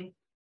nothing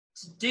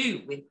to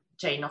do with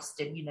Jane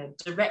Austen, you know,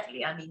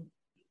 directly. I mean,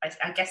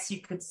 I guess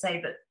you could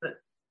say that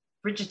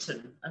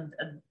Bridgerton and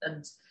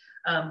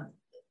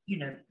you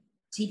know,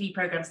 TV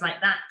programs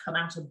like that come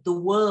out of the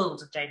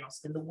world of Jane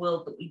Austen, the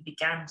world that we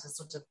began to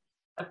sort of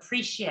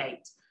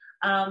appreciate.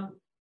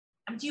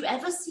 And do you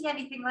ever see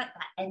anything like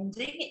that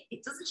ending?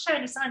 It doesn't show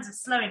any signs of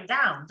slowing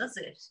down, does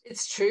it?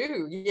 It's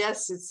true.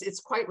 Yes, it's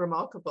quite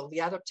remarkable.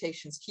 The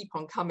adaptations keep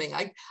on coming.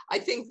 I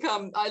think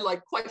I,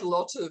 like quite a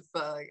lot of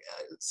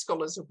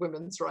scholars of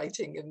women's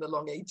writing in the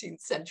long 18th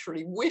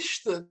century,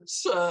 wish that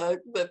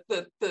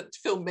that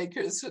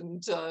filmmakers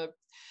and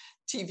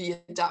TV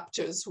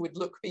adapters would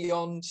look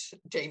beyond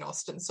Jane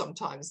Austen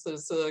sometimes.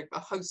 There's a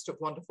host of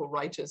wonderful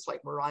writers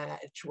like Maria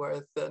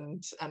Edgeworth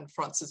and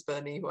Frances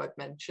Burney, who I've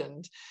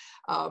mentioned,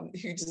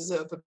 who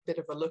deserve a bit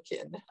of a look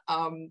in.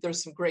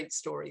 There's some great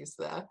stories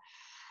there.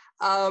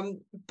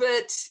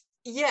 But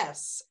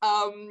yes,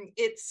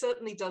 it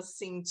certainly does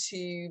seem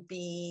to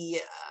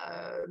be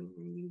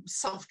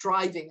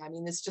self-driving. I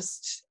mean, it's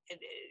just...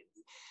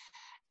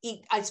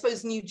 I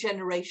suppose new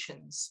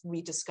generations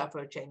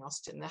rediscover Jane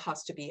Austen. There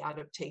has to be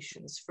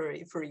adaptations for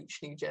each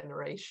new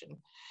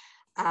generation,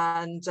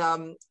 and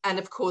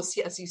of course,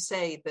 as you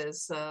say,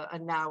 there's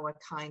now a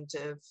kind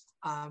of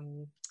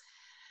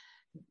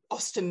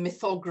Austen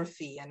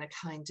mythography and a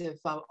kind of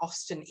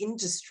Austen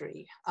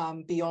industry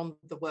beyond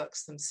the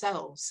works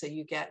themselves. So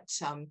you get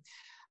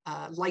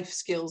life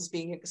skills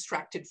being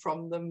extracted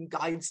from them,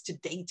 guides to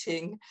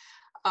dating.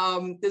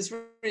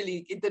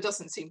 There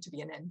doesn't seem to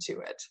be an end to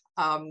it.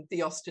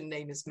 The Austen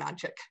name is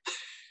magic.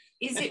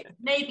 Is it,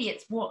 maybe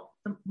it's what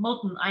the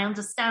modern, I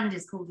understand,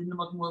 is called in the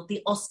modern world,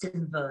 the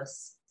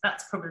Austenverse.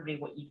 That's probably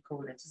what you'd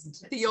call it,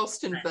 isn't it? The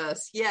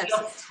Austenverse, yes. The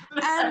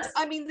Austenverse. And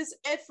I mean, there's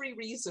every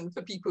reason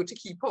for people to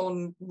keep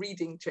on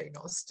reading Jane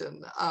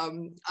Austen.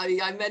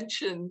 I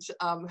mentioned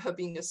her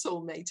being a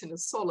soulmate and a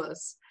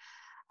solace.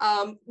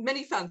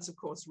 Many fans, of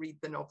course, read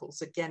the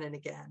novels again and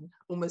again,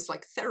 almost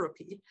like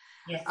therapy.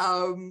 Yes.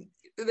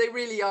 They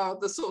really are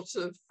the sort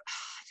of, I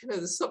don't know,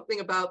 there's something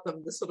about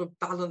them, the sort of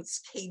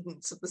balanced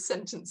cadence of the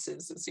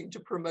sentences that seem to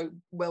promote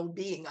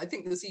well-being. I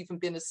think there's even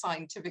been a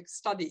scientific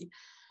study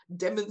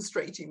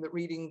demonstrating that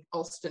reading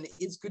Austen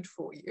is good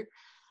for you,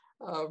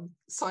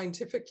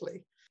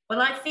 scientifically.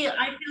 Well, I feel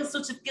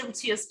sort of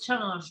guilty as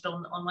charged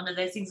on one of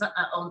those things,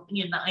 on,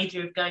 you know, the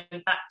idea of going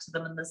back to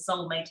them and the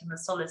soulmate and the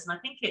solace. And I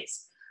think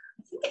it's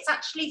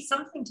actually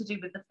something to do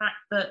with the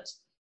fact that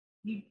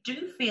you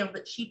do feel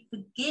that she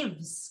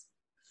forgives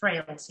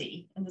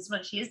frailty, and as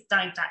much she is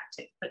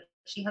didactic, but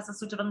she has a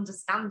sort of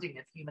understanding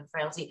of human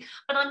frailty.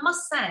 But I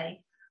must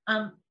say,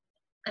 and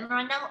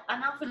I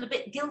now feel a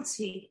bit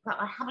guilty that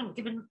I haven't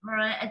given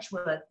Maria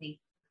Edgeworth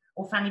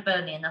or Fanny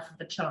Burney enough of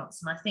a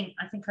chance, and I think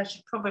I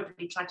should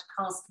probably try to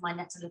cast my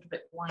net a little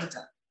bit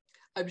wider.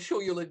 I'm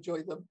sure you'll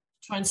enjoy them.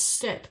 Try and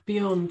step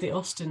beyond the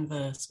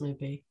Austenverse,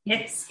 maybe.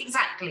 Yes,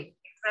 exactly.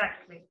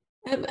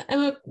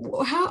 Emma,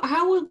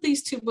 how will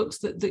these two books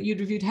that you'd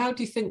reviewed, how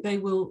do you think they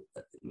will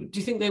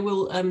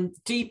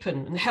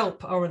deepen and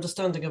help our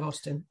understanding of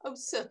Austen? Oh,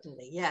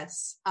 certainly,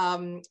 yes.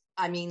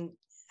 I mean,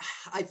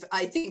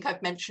 I think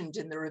I've mentioned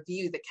in the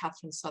review that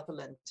Catherine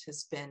Sutherland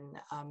has been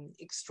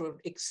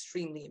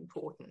extremely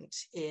important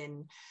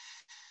in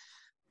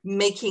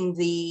making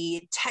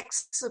the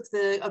texts of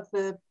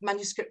the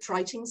manuscript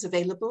writings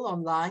available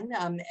online.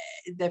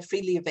 They're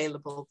freely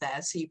available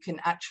there, so you can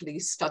actually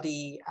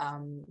study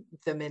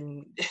them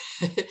in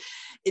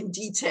in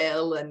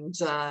detail, and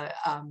there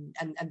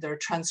are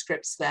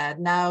transcripts there.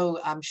 Now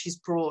she's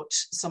brought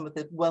some of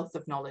the wealth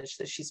of knowledge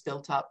that she's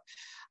built up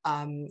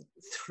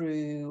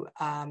through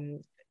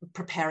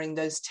preparing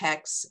those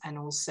texts, and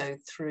also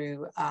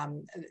through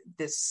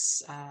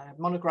this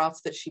monograph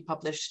that she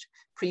published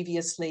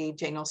previously,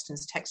 Jane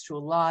Austen's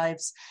Textual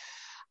Lives,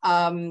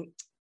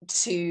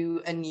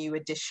 to a new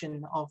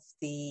edition of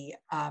the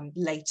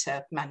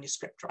later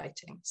manuscript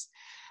writings.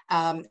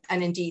 And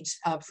indeed,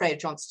 Freya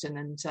Johnston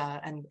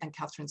and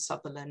Catherine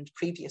Sutherland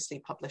previously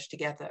published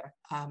together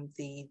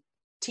the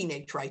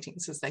teenage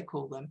writings, as they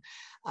call them,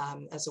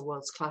 as a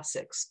world's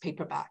classics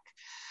paperback.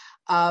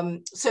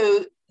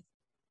 So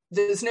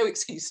there's no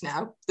excuse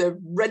now. They're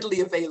readily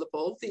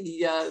available,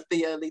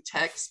 the early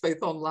texts,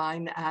 both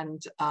online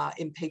and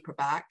in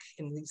paperback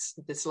in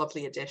this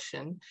lovely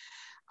edition.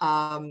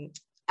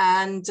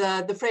 And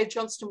the Freya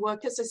Johnston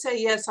work, as I say,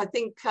 yes, I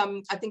think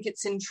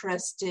it's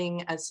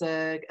interesting as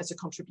a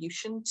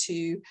contribution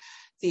to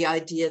the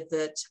idea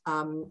that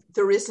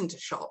there isn't a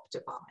sharp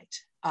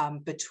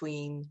divide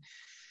between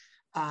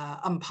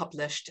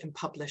unpublished and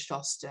published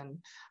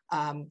Austen,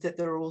 that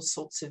there are all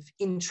sorts of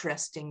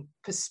interesting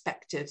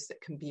perspectives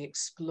that can be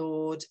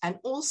explored, and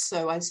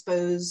also, I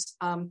suppose,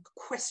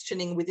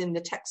 questioning within the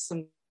texts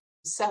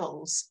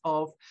themselves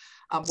of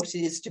what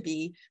it is to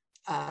be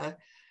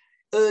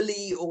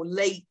early or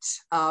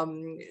late.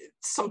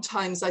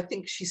 Sometimes I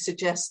think she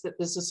suggests that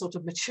there's a sort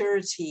of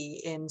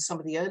maturity in some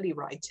of the early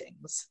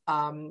writings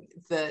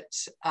that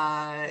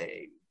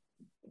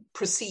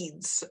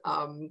precedes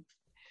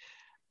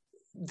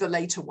the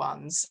later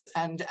ones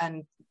and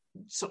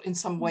so in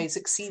some ways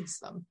exceeds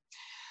them.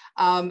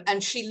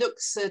 And she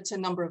looks at a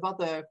number of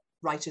other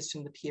writers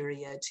from the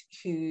period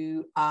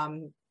who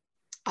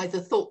either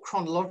thought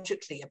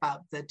chronologically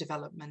about the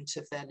development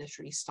of their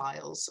literary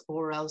styles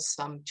or else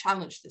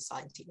challenged this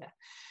idea.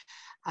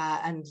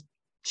 And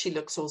she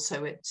looks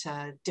also at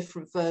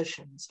different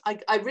versions.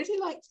 I really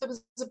liked, there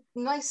was a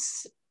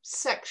nice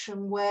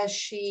section where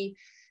she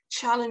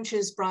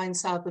challenges Brian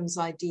Southam's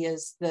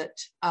ideas that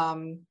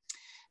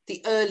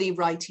the early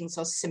writings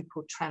are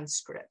simple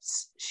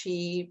transcripts.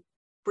 She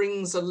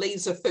brings a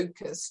laser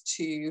focus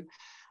to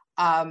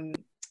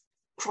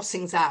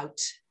crossings out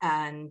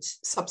and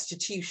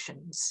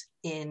substitutions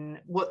in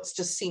what's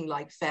just seemed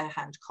like fair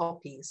hand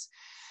copies.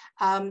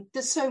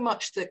 There's so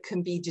much that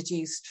can be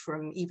deduced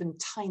from even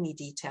tiny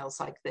details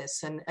like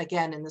this. And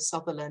again, in the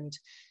Sutherland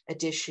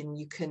edition,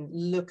 you can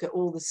look at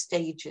all the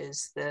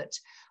stages that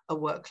a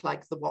work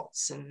like The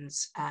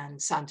Watsons and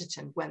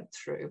Sanditon went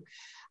through,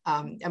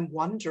 and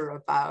wonder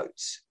about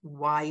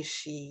why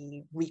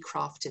she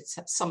recrafted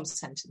some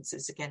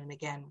sentences again and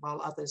again,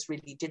 while others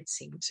really did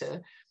seem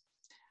to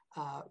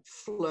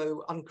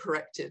flow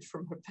uncorrected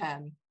from her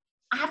pen.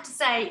 I have to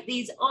say,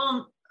 these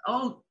aren't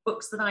old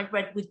books that I've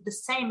read with the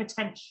same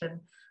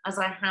attention as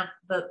I have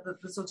the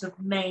sort of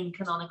main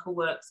canonical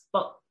works.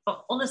 But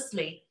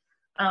honestly,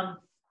 Emma,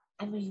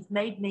 you've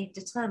made me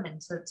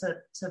determined to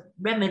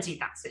remedy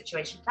that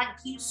situation. Thank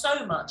you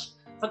so much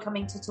for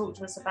coming to talk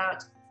to us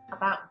about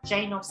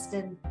Jane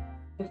Austen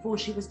before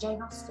she was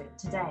Jane Austen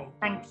today.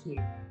 Thank you.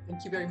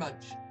 Thank you very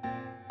much.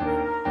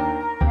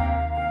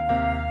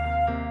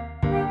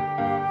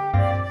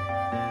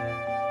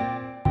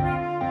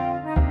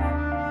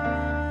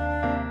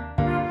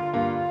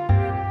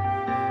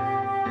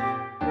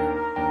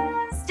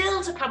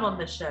 On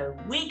the show,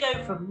 we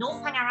go from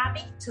Northanger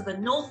Abbey to the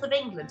north of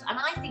England, and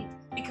I think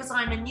because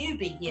I'm a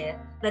newbie here,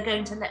 they're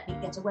going to let me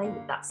get away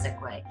with that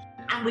segue.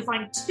 And we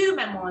find 2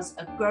 memoirs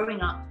of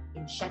growing up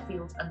in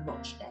Sheffield and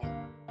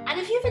Rochdale. And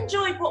if you've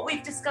enjoyed what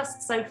we've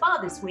discussed so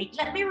far this week,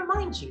 let me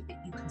remind you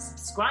that you can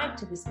subscribe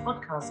to this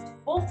podcast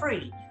for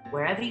free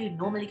wherever you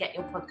normally get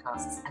your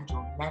podcasts, and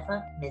you'll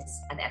never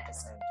miss an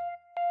episode.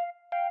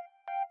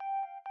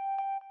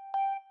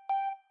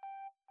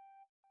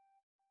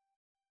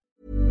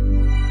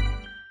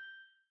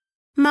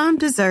 Mom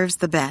deserves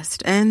the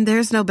best, and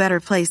there's no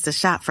better place to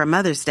shop for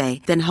Mother's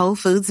Day than Whole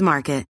Foods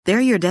Market. They're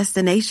your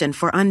destination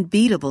for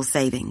unbeatable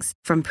savings,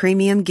 from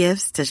premium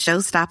gifts to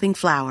show-stopping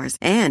flowers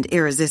and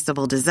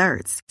irresistible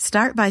desserts.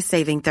 Start by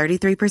saving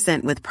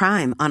 33% with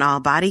Prime on all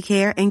body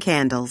care and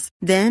candles.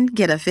 Then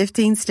get a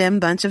 15-stem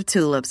bunch of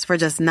tulips for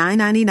just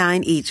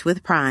 $9.99 each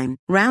with Prime.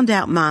 Round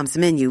out Mom's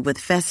menu with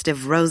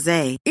festive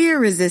rosé,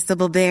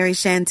 irresistible berry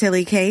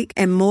chantilly cake,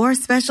 and more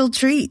special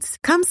treats.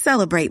 Come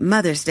celebrate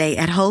Mother's Day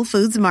at Whole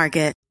Foods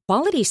Market.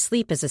 Quality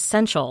sleep is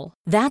essential.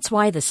 That's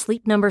why the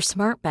Sleep Number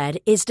Smart Bed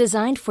is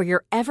designed for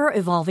your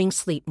ever-evolving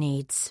sleep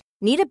needs.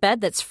 Need a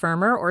bed that's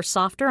firmer or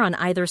softer on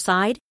either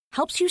side?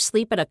 Helps you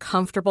sleep at a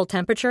comfortable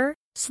temperature?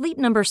 Sleep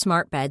Number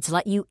Smart Beds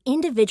let you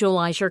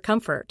individualize your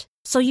comfort,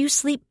 so you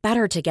sleep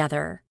better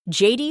together.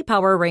 J.D.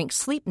 Power ranks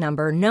Sleep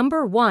Number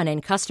 #1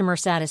 in customer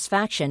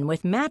satisfaction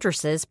with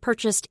mattresses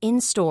purchased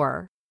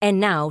in-store. And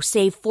now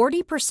save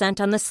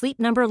 40% on the Sleep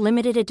Number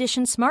Limited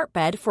Edition Smart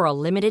Bed for a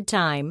limited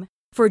time.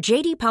 For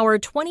J.D. Power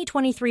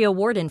 2023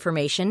 award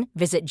information,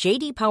 visit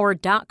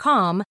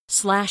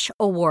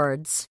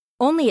jdpower.com/awards.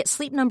 Only at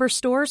Sleep Number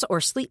stores or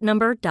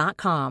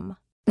sleepnumber.com.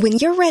 When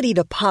you're ready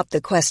to pop the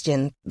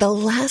question, the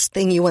last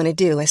thing you want to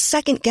do is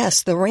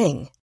second-guess the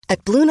ring.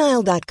 At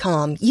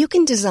BlueNile.com, you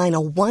can design a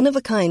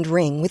one-of-a-kind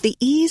ring with the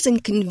ease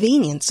and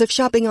convenience of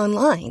shopping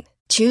online.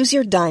 Choose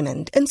your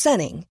diamond and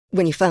setting.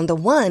 When you find the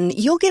one,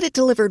 you'll get it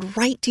delivered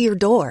right to your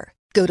door.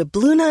 Go to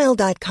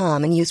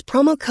BlueNile.com and use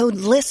promo code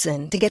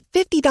LISTEN to get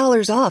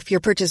 $50 off your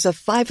purchase of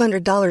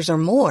 $500 or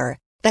more.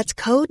 That's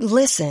code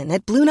LISTEN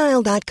at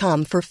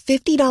BlueNile.com for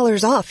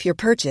 $50 off your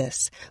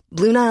purchase.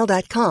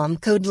 BlueNile.com,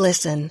 code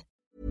LISTEN.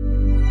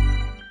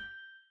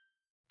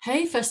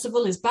 Hay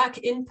Festival is back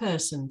in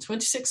person,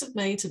 26th of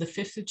May to the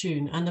 5th of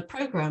June, and the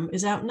programme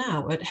is out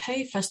now at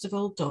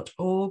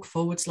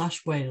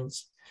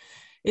hayfestival.org/Wales.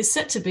 It's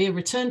set to be a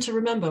return to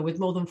remember with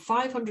more than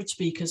 500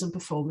 speakers and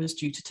performers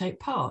due to take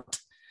part.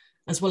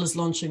 As well as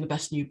launching the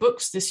best new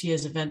books, this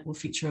year's event will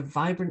feature a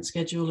vibrant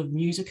schedule of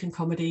music and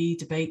comedy,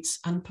 debates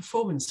and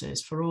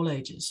performances for all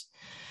ages.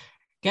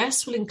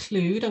 Guests will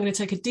include, I'm going to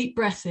take a deep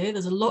breath here,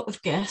 there's a lot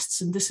of guests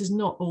and this is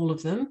not all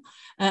of them,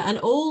 an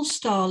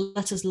all-star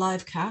Letters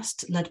live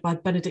cast led by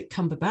Benedict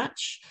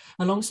Cumberbatch,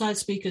 alongside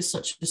speakers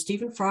such as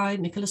Stephen Fry,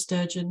 Nicola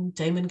Sturgeon,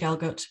 Damon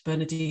Galgut,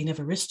 Bernardine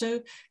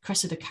Evaristo,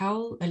 Cressida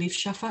Cowell, Elif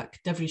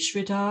Shafak, Devri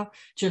Sridhar,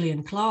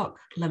 Gillian Clark,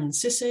 Lemon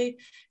Sissay,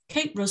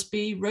 Kate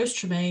Rusby, Rose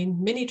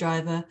Tremaine, Minnie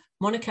Driver,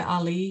 Monica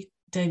Ali,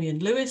 Damian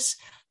Lewis,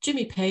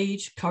 Jimmy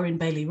Page, Corinne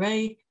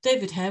Bailey-Ray,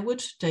 David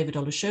Harewood, David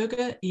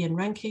Olusoga, Ian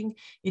Ranking,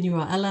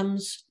 Inua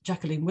Elams,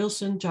 Jacqueline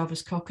Wilson,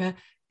 Jarvis Cocker,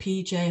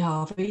 PJ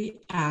Harvey,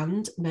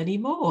 and many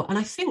more. And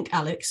I think,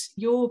 Alex,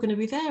 you're going to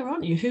be there,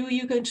 aren't you? Who are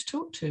you going to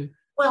talk to?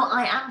 Well,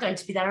 I am going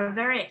to be there. I'm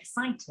very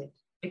excited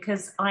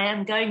because I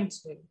am going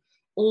to,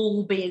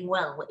 all being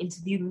well,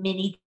 interview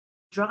Minnie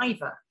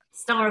Driver,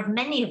 star of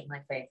many of my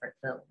favourite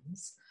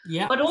films.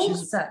 Yeah, but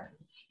also,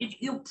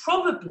 you're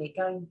probably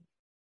going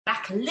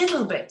back a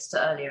little bit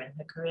to earlier in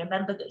her career.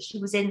 Remember that she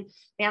was in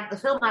the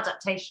film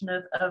adaptation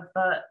of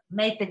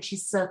Maeve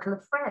Binch's Circle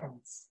of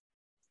Friends.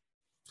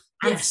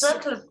 And yes.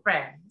 Circle of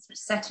Friends, which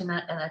is set in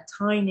a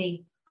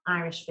tiny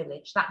Irish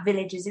village. That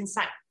village is in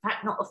fact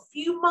not a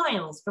few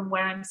miles from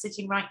where I'm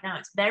sitting right now.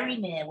 It's very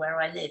near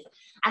where I live.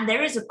 And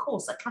there is, of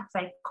course, a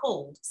cafe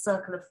called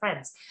Circle of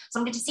Friends. So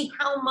I'm going to see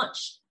how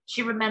much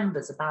she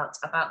remembers about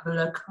the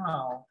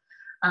locale.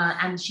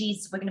 And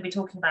we're going to be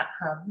talking about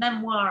her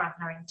memoir and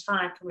her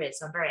entire career.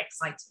 So I'm very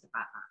excited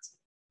about that.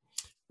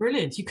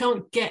 Brilliant. You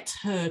can't get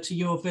her to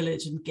your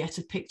village and get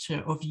a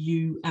picture of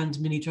you and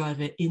Minnie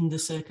Driver in the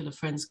Circle of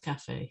Friends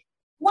cafe.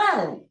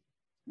 Well,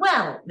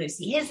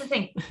 Lucy, here's the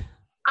thing.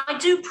 I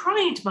do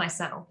pride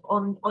myself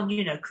on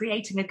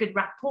creating a good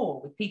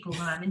rapport with people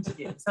who I'm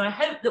interviewing. So I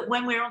hope that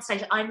when we're on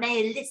stage, I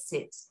may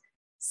elicit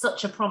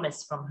such a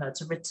promise from her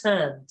to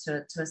return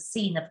to a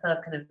scene of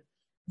her kind of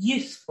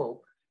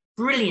youthful,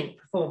 brilliant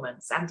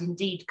performance, and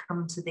indeed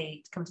come to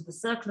the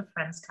Circle of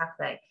Friends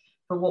cafe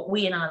for what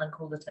we in Ireland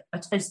call a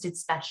toasted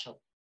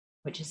special,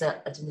 which is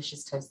a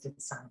delicious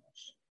toasted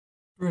sandwich.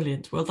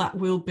 Brilliant. Well, that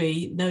will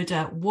be no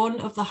doubt one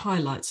of the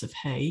highlights of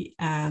Hay,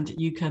 and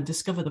you can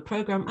discover the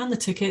programme and the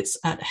tickets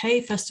at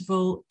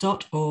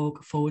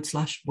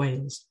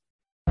hayfestival.org/Wales.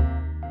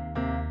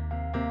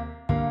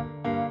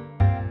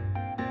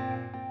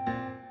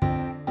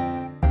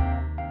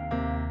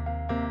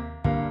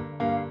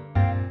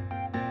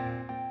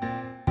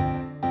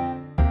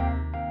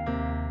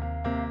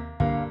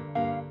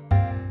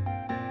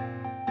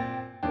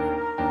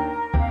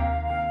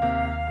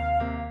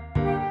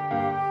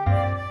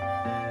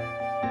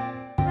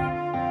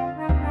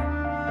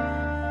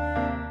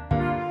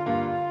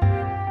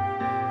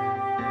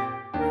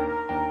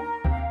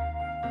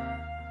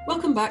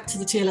 Welcome back to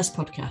the TLS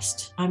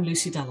podcast. I'm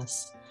Lucy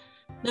Dallas.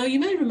 Now, you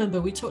may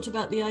remember we talked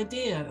about the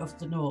idea of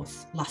the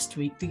North last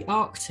week, the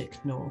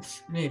Arctic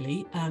North,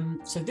 really.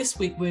 So this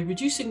week we're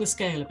reducing the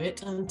scale a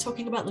bit and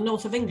talking about the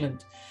north of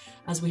England,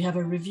 as we have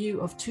a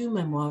review of two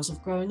memoirs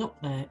of growing up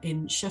there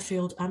in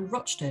Sheffield and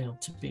Rochdale,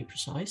 to be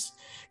precise.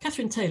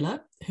 Catherine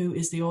Taylor, who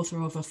is the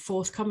author of a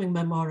forthcoming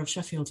memoir of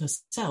Sheffield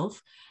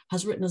herself,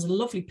 has written us a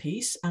lovely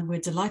piece, and we're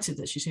delighted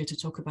that she's here to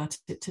talk about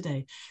it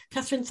today.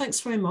 Catherine,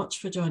 thanks very much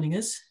for joining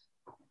us.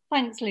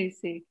 Thanks,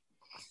 Lucy.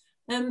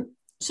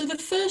 So the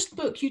first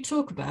book you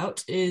talk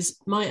about is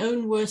My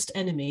Own Worst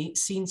Enemy,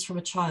 Scenes from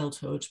a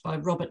Childhood by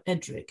Robert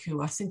Edrick,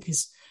 who I think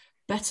is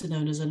better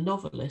known as a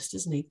novelist,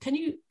 isn't he? Can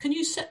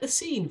you set the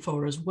scene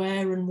for us?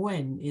 Where and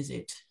when is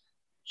it?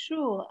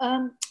 Sure.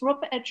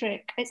 Robert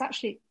Edrick, it's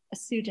actually a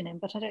pseudonym,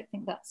 but I don't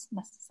think that's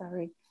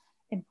necessarily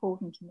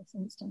important in this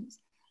instance.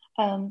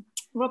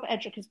 Robert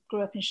Edrick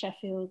grew up in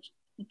Sheffield,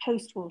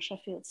 post-war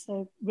Sheffield,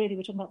 so really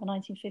we're talking about the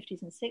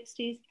 1950s and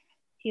 60s.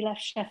 He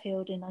left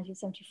Sheffield in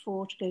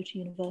 1974 to go to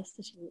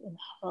university in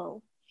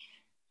Hull.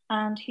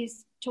 And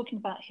he's talking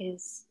about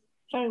his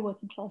very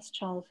working class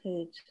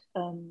childhood.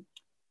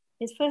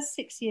 His first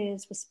 6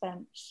 years were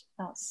spent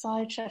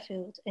outside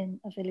Sheffield in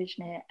a village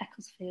near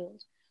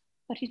Ecclesfield.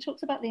 But he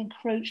talks about the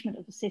encroachment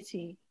of the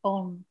city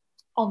on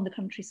the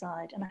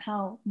countryside and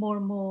how more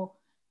and more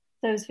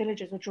those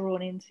villages were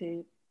drawn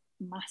into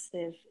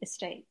massive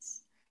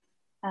estates.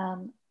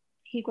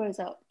 He grows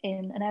up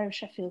in an area of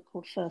Sheffield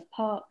called Firth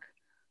Park,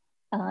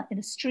 in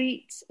a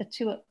street, a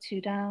 2 up,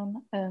 2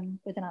 down,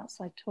 with an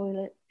outside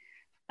toilet,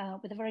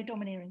 with a very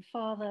domineering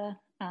father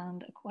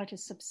and quite a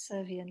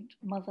subservient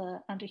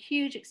mother and a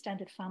huge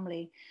extended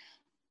family,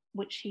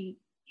 which he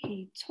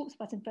talks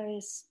about in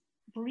various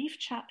brief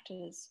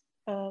chapters.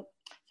 It's a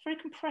very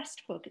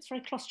compressed book. It's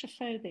very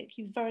claustrophobic.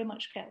 You very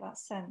much get that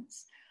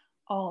sense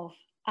of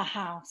a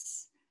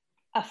house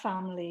a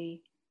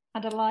family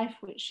and a life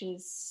which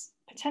is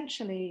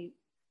potentially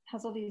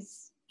has all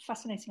these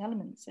fascinating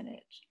elements in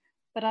it,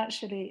 but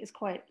actually is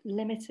quite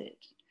limited.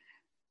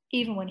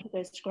 Even when he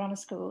goes to grammar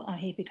school and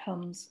he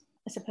becomes,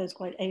 I suppose,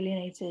 quite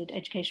alienated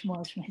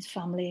education-wise from his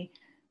family,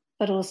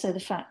 but also the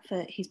fact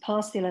that he's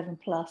past the 11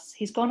 plus,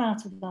 he's gone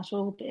out of that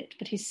orbit,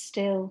 but he's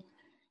still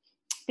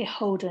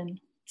beholden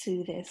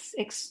to this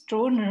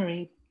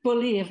extraordinary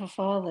bully of a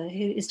father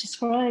who is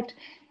described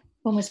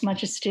almost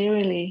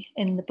magisterially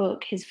in the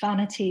book. His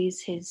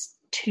vanities, his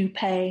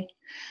toupee,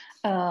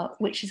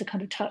 which is a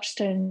kind of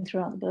touchstone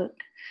throughout the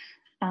book,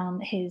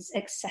 his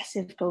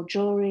excessive gold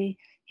jewelry,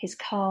 his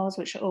cars,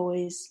 which are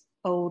always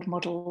old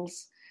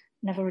models,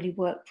 never really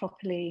work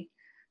properly,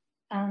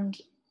 and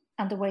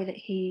the way that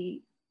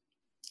he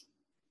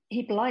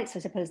blights, I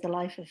suppose, the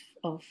life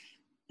of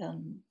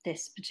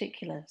this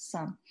particular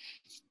son.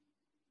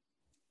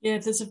 Yeah,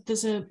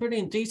 there's a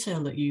brilliant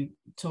detail that you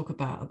talk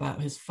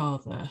about his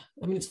father.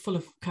 I mean, it's full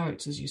of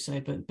characters, you say,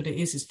 but it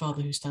is his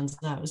father who stands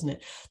out, isn't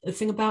it? The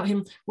thing about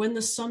him, when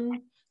it's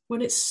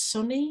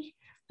sunny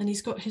and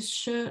he's got his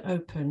shirt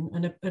open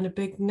and a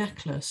big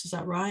necklace, is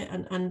that right?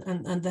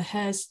 And the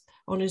hairs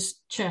on his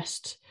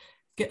chest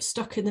get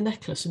stuck in the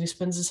necklace, and he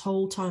spends his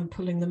whole time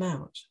pulling them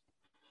out.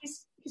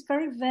 He's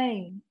very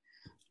vain,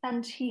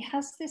 and he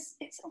has this.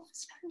 It's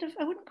almost kind of,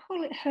 I wouldn't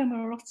call it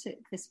homoerotic,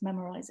 this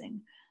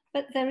memorizing.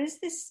 But there is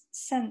this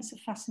sense of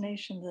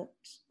fascination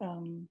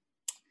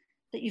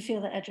that you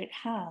feel that Edric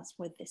has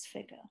with this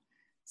figure.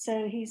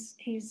 So he's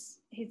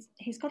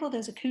got all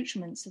those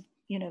accoutrements of,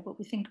 you know, what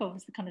we think of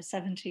as the kind of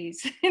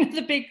 70s,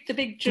 the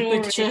big jewelry,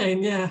 the big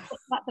chain, yeah,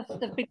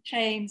 the big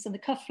chains and the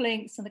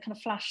cufflinks and the kind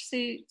of flash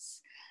suits,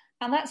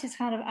 and that's his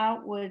kind of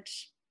outward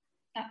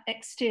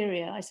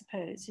exterior, I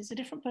suppose. He's a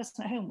different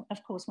person at home,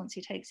 of course, once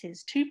he takes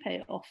his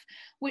toupee off,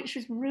 which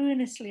was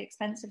ruinously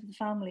expensive for the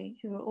family,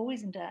 who are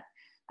always in debt.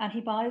 And he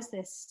buys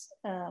this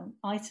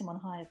item on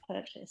hire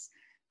purchase.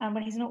 And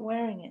when he's not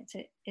wearing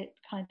it, it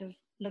kind of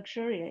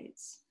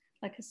luxuriates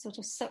like a sort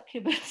of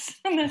succubus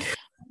on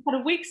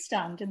a wig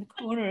stand in the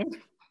corner of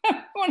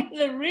one of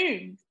the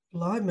rooms.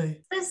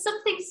 Blimey. There's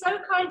something so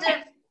kind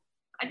of,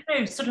 I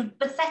don't know, sort of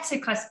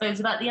pathetic, I suppose,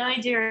 about the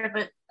idea of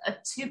a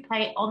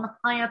toupee on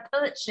hire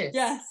purchase.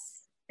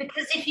 Yes.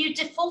 Because if you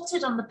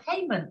defaulted on the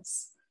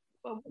payments,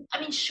 I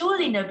mean,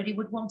 surely nobody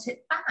would want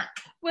it back.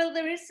 Well,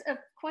 there is I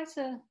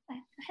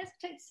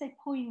hesitate to say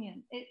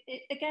poignant.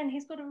 Again,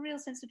 he's got a real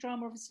sense of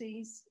drama. Obviously,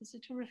 he's a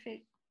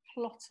terrific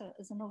plotter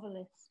as a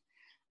novelist,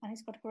 and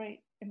he's got a great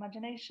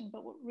imagination.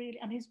 But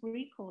and his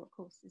recall, of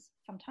course, is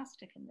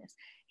fantastic in this.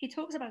 He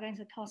talks about going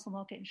to the Castle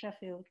Market in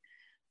Sheffield,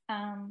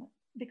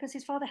 because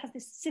his father has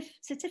this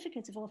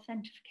certificate of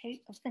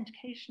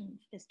authentication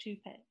for this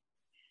toupee,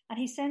 and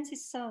he sends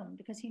his son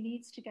because he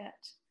needs to get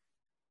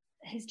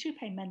his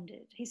toupee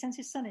mended. He sends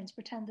his son in to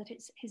pretend that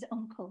it's his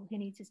uncle who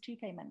needs his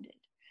toupee mended.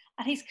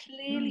 And he's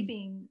clearly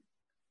being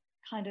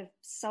kind of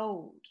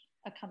sold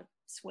a kind of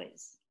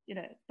Swiss, you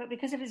know, but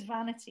because of his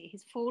vanity,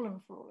 he's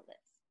fallen for all of this.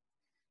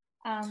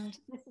 And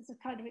this is a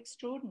kind of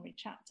extraordinary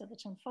chapter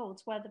that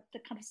unfolds where the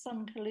kind of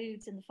son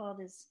colludes in the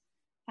father's,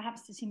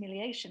 perhaps his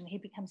humiliation. He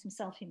becomes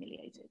himself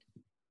humiliated.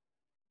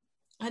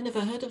 I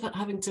never heard of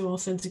having to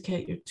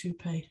authenticate your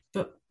toupee,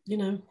 but, you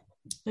know,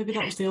 maybe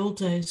that was the old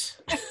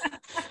days.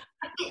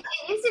 It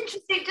is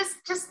interesting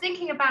just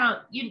thinking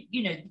about,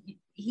 you know,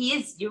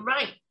 you're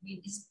right,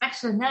 he's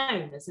better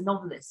known as a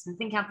novelist. And I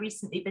think I've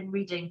recently been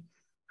reading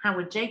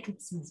Howard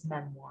Jacobson's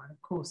memoir, and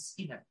of course,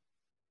 you know,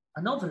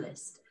 a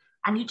novelist.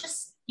 And you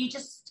just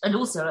and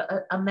also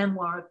a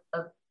memoir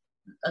of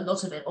a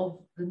lot of it of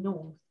the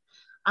North.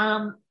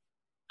 And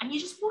you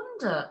just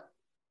wonder,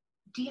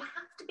 do you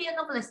have to be a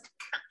novelist to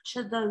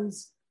capture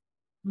those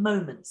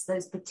moments,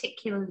 those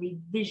particularly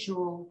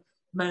visual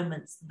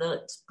moments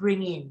that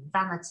bring in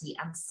vanity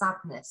and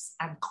sadness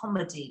and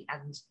comedy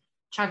and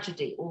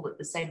tragedy all at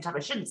the same time? I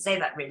shouldn't say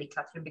that really,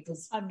 Catherine,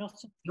 because I'm not.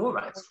 You're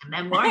writing a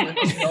memoir, you're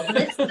not a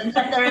novelist, and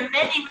there are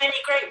many, many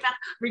great.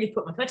 Really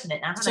put my foot in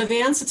it now. So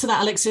the answer to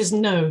that, Alex, is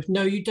no.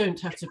 No, you don't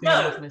have to be a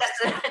novelist.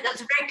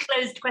 That's a very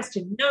closed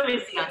question. No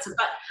is the answer.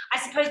 But I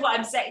suppose what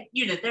I'm saying,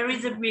 you know, there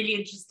is a really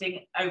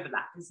interesting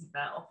overlap, isn't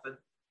there? Often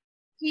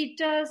he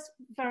does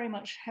very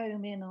much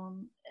home in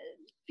on.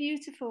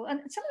 Beautiful, and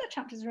some of the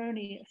chapters are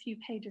only a few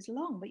pages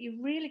long, but you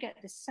really get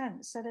this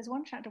sense. So there's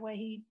one chapter where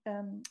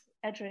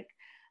Edric,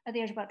 at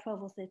the age of about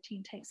 12 or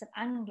 13, takes up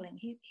angling.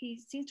 He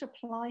seems to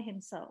apply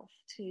himself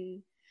to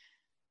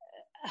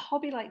a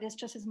hobby like this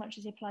just as much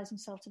as he applies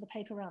himself to the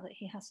paper route that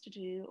he has to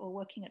do, or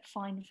working at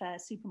Fine Fair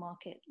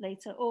supermarket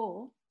later,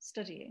 or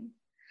studying.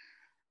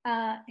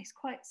 He's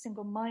quite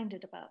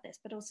single-minded about this,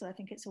 but also I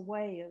think it's a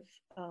way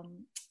of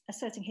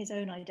asserting his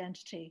own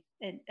identity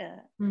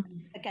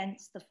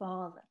against the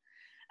father.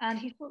 And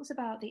he talks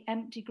about the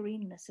empty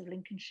greenness of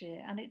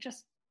Lincolnshire, and it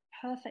just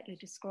perfectly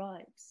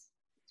describes,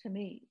 to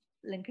me,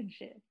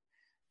 Lincolnshire.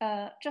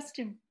 And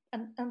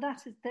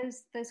that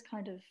is those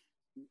kind of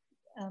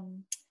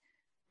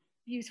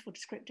beautiful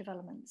descriptive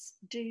elements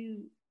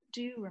do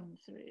run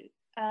through.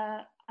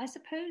 I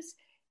suppose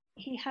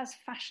he has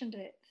fashioned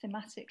it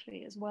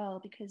thematically as well,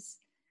 because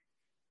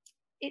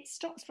it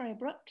stops very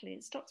abruptly.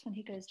 It stops when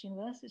he goes to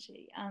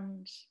university.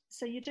 And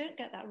so you don't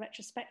get that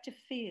retrospective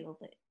feel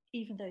that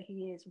even though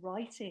he is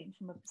writing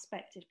from a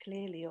perspective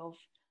clearly of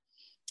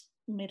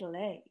middle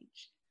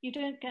age, you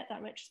don't get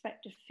that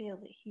retrospective feel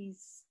that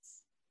he's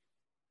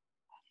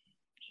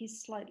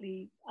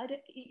slightly,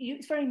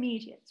 it's very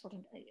immediate, that's what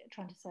I'm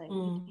trying to say.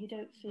 You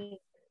don't feel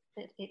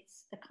that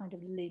it's a kind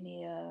of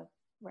linear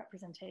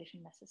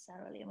representation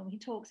necessarily. And when he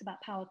talks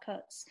about power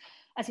cuts,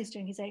 as he's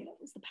doing his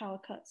A-levels, the power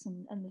cuts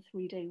and the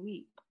 3-day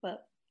week,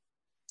 but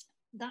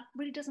that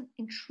really doesn't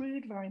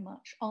intrude very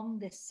much on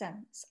this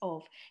sense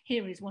of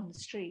here is one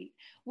street,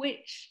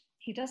 which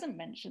he doesn't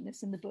mention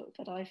this in the book,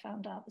 but I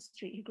found out the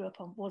street he grew up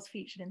on was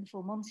featured in the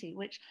Full Monty,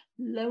 which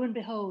lo and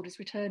behold is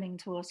returning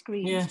to our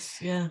screens. Yes,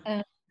 yeah.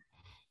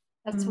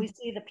 As we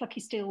see the plucky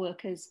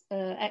steelworkers,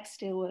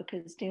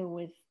 ex-steelworkers deal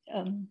with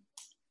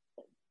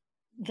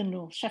the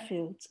North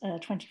Sheffield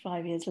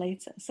 25 years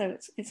later. So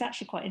it's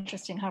actually quite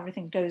interesting how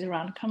everything goes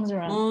around, comes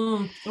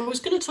around. I was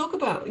going to talk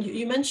about,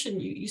 you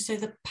mentioned, you say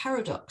the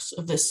paradox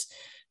of this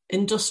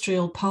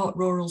industrial part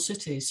rural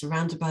city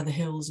surrounded by the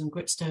hills and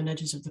gritstone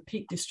edges of the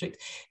Peak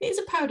District. It is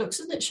a paradox,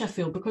 isn't it,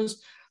 Sheffield?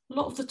 Because a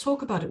lot of the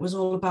talk about it was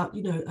all about,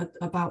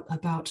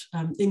 about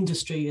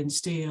industry and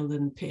steel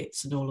and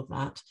pits and all of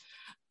that.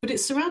 But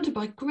it's surrounded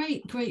by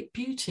great, great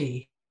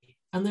beauty.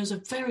 And there's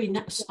a very,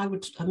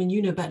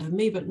 you know better than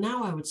me, but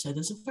now I would say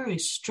there's a very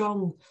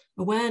strong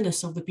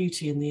awareness of the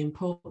beauty and the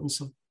importance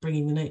of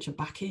bringing the nature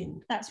back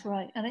in. That's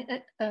right. And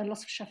a lot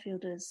of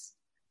Sheffielders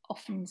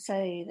often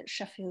say that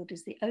Sheffield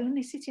is the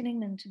only city in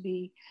England to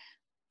be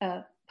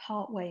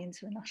part way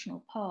into a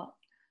national park.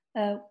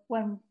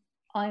 When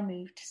I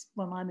moved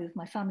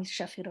my family to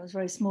Sheffield, I was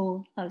very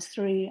small. I was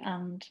 3,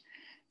 and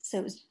so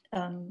it was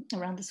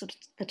around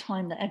the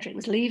time that Edric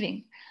was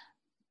leaving.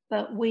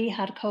 But we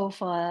had a coal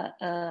fire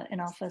in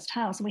our first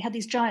house, and we had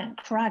these giant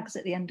crags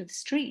at the end of the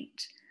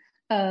street,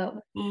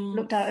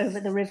 looked out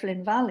over the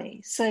Rivlin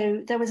Valley.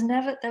 So there was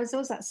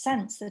always that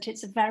sense that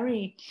it's a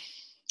very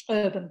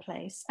urban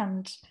place,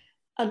 and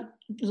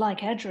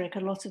like Edric,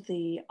 a lot of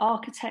the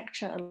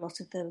architecture, a lot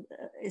of the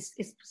is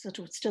sort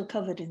of still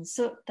covered in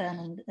soot.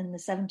 Then in the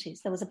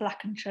 70s, there was a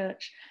blackened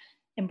church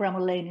in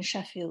Bramall Lane in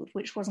Sheffield,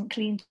 which wasn't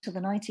cleaned till the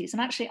 90s.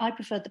 And actually, I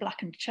preferred the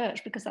blackened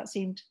church because that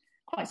seemed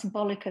quite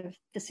symbolic of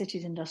the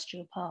city's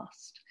industrial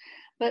past.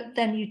 But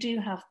then you do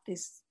have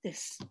these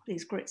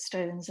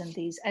gritstones and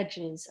these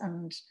edges,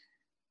 and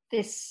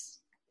this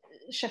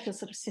Sheffield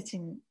sort of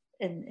sitting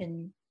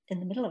in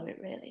the middle of it,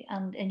 really,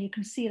 and you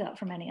can see that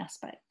from any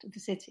aspect of the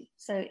city.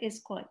 So it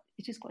is quite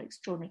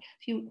extraordinary.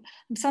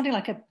 I'm sounding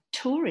like a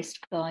tourist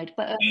guide,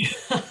 but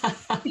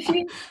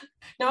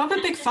no, I'm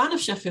a big fan of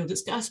Sheffield.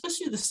 It's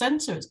especially the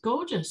centre. It's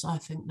gorgeous, I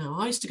think. Now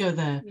I used to go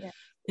there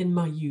in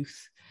my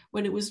youth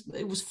when it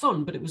was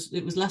fun, but it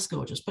was less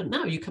gorgeous. But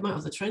now you come out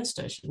of the train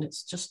station,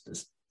 it's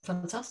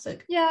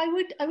fantastic. Yeah,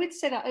 I would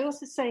say that. I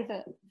also say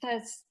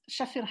that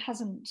Sheffield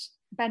hasn't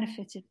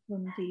benefited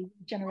from the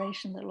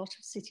generation that a lot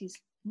of cities,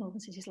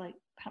 northern cities like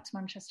perhaps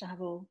Manchester have,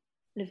 or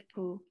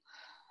Liverpool.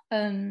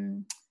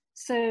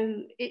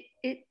 So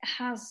it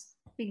has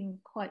been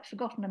quite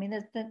forgotten. I mean,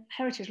 the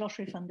Heritage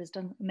Lottery Fund has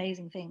done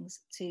amazing things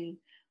to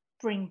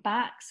bring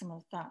back some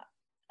of that,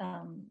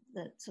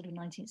 the sort of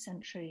 19th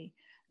century,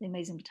 the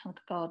amazing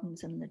botanical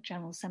gardens and the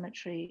general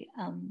cemetery,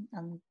 and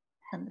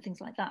things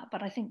like that.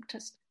 But I think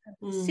just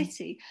the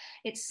city,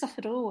 it's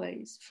suffered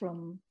always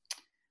from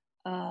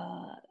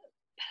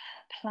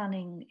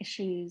planning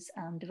issues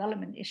and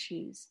development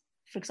issues.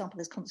 For example,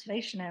 there's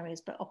conservation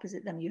areas, but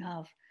opposite them you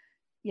have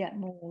yet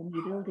more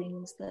new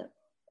buildings that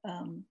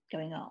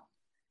going up.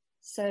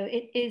 So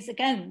it is,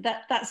 again,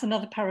 that's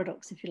another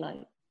paradox, if you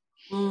like.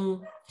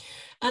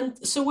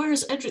 And so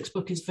whereas Edric's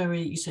book is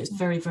very,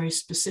 very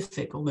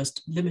specific,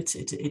 almost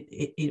limited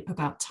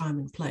about time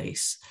and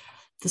place,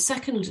 the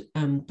second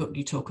book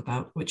you talk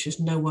about, which is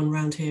No One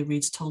Round Here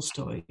Reads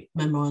Tolstoy,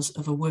 Memoirs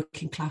of a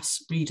Working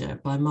Class Reader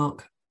by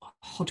Mark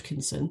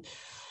Hodkinson,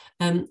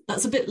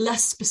 that's a bit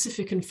less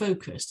specific and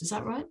focused, is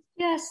that right?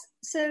 Yes.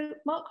 So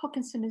Mark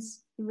Hodkinson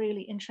is a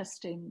really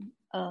interesting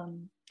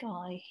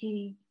guy.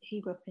 He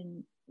grew up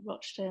in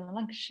Rochdale in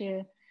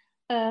Lancashire,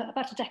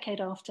 about a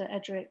decade after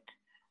Edric,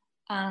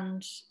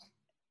 and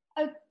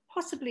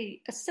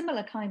possibly a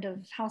similar kind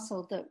of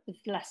household, that with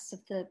less of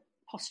the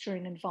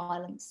posturing and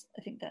violence,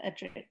 I think, that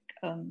Edric,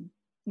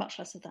 much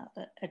less of that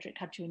Edric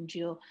had to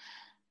endure.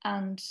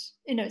 And,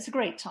 it's a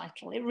great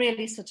title. It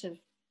really sort of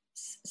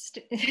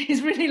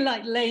he's really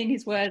like laying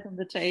his wares on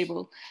the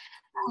table.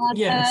 And,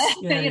 yes,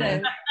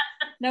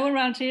 no one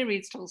around here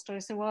reads Tolstoy,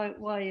 so why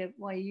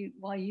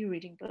are you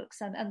reading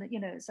books? And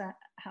it's a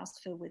house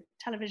filled with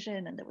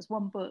television, and there was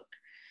one book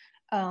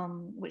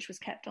which was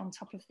kept on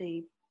top of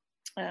the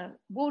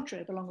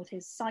wardrobe along with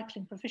his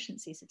cycling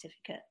proficiency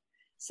certificate.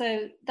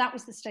 So that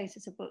was the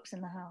status of books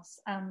in the house.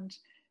 And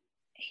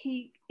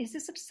he is a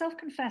sort of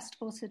self-confessed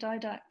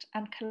autodidact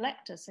and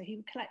collector, so he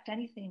would collect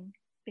anything,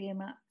 beer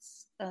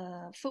mats,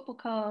 football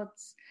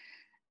cards,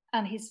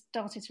 and he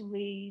started to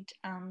read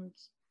and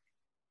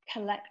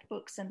collect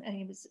books, and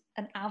he was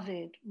an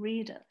avid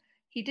reader.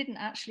 He didn't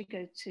actually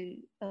go to,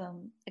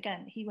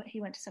 again, he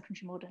went to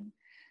secondary modern.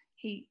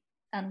 He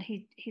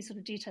sort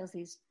of details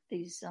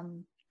these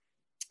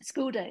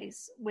school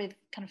days with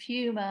kind of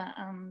humour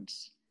and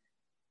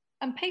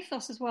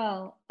pathos as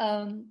well.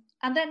 And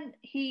then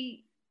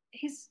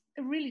he's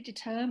a really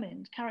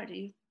determined character.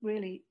 You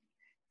really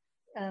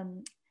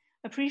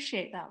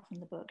appreciate that from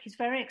the book. He's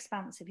very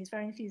expansive. He's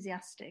very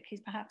enthusiastic.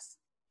 He's perhaps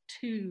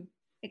too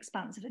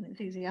expansive and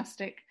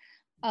enthusiastic.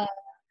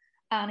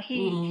 And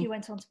he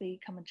went on to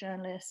become a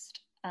journalist,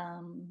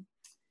 and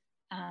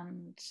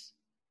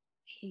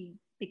he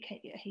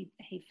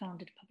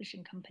founded a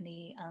publishing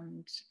company,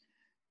 and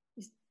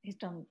he's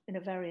done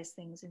various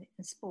things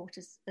in sport.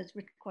 Has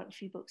written quite a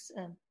few books,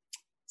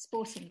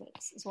 sporting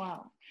books as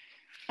well.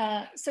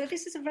 So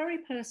this is a very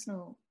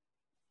personal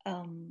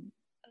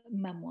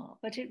memoir,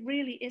 but it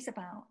really is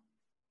about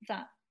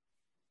that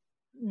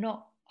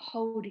not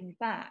holding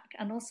back.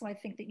 And also I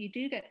think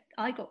that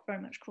I got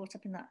very much caught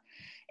up in that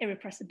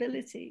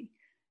irrepressibility,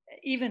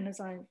 even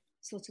as I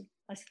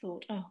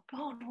thought, oh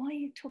God, why are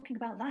you talking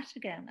about that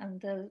again?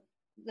 And the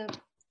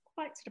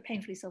quite sort of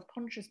painfully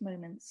self-conscious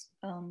moments,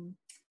 and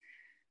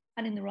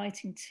in the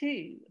writing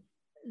too,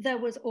 there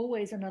was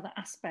always another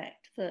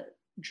aspect that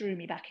drew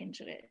me back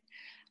into it.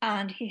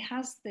 And he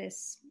has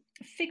this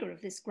figure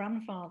of this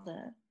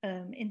grandfather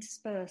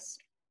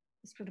interspersed,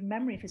 sort of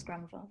memory of his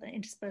grandfather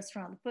interspersed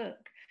throughout the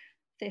book.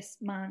 This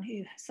man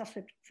who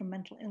suffered from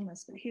mental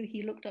illness, but who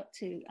he looked up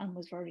to and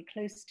was very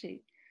close to.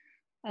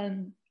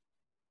 And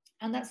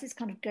that's this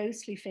kind of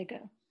ghostly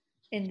figure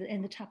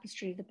in the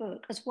tapestry of the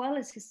book, as well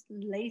as his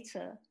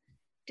later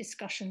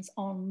discussions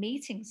on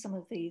meeting some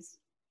of these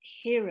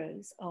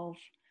heroes of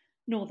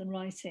Northern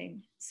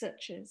writing,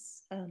 such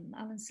as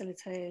Alan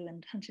Sillitoe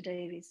and Hunter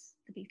Davies,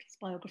 the Beatles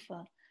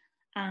biographer,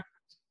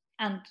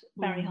 and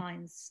Barry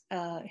Hines,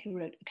 who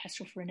wrote A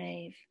Kestrel for a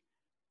Knave,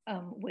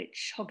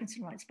 which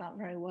Hogginson writes about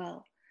very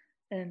well.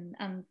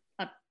 And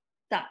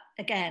that,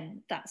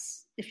 again,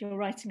 that's, if you're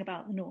writing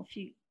about the North,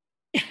 you,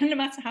 no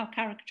matter how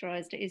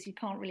characterised it is, you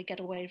can't really get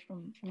away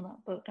from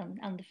that book and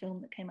the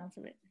film that came out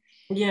of it.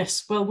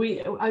 Yes, well,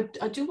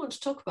 I do want to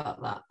talk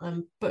about that,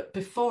 but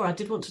before I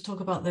did want to talk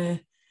about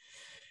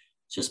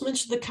just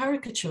mention the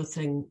caricature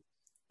thing,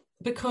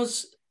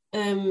 because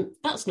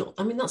that's not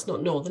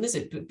Northern, is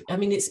it? But, I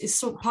mean, it's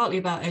sort of partly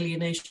about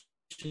alienation,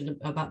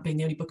 about being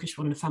the only bookish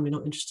one in a family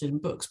not interested in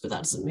books, but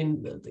that doesn't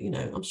mean that,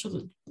 I'm sure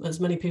that as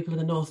many people in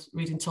the North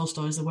reading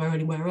Tolstoy as there were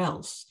anywhere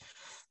else.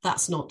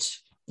 That's not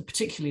a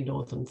particularly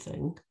Northern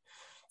thing.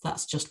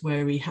 That's just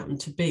where he happened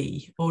to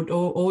be.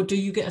 Or do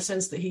you get a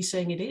sense that he's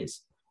saying it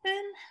is?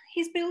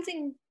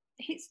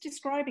 He's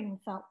describing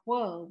that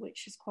world,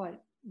 which is quite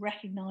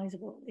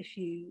recognisable if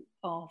you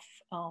are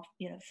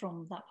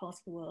from that part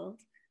of the world.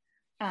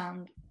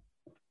 And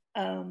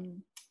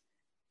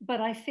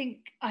but I think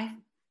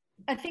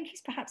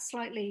he's perhaps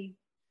slightly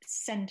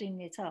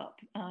sending it up.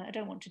 I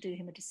don't want to do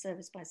him a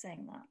disservice by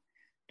saying that,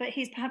 but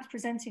he's perhaps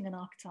presenting an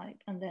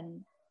archetype and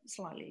then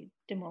slightly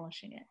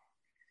demolishing it.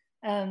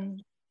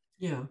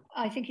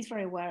 I think he's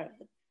very aware of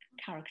the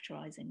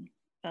characterizing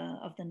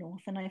of the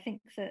North, and I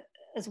think that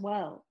as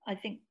well. I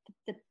think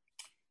the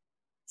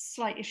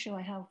slight issue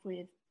I have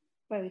with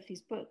both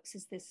these books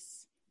is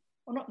this,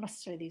 well, not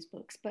necessarily these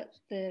books, but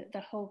the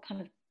whole kind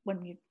of,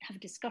 when you have a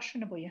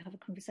discussion or you have a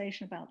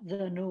conversation about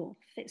the North,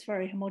 it's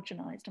very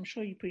homogenized. I'm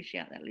sure you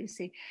appreciate that,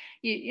 Lucy.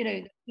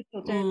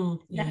 People don't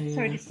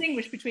necessarily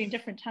distinguish between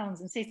different towns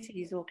and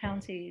cities or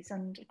counties.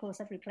 And of course,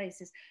 every place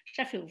is,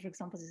 Sheffield, for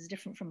example, is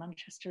different from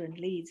Manchester and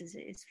Leeds as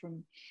it is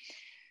from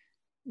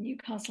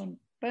Newcastle and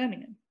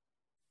Birmingham.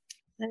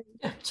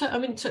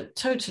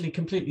 Totally,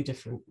 completely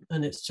different.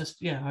 And it's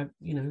just,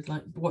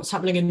 like what's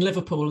happening in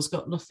Liverpool has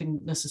got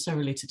nothing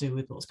necessarily to do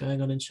with what's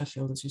going on in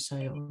Sheffield, as you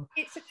say.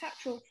 It's a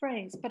catch-all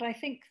phrase, but I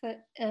think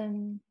that,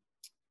 and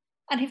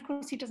of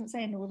course he doesn't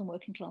say a Northern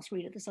working class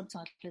reader, the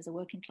subtitle is a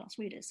working class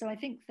reader. So I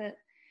think that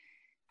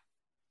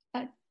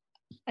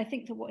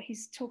what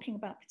he's talking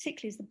about,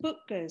 particularly as the book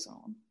goes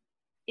on,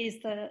 is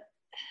that,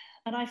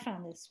 and I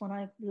found this when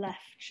I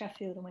left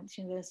Sheffield and went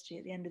to university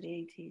at the end of the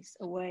 80s,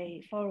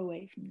 far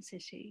away from the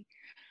city,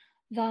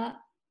 that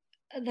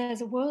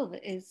there's a world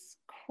that is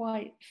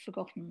quite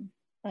forgotten.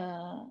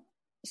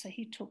 So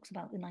he talks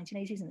about the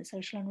 1980s and the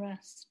social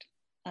unrest.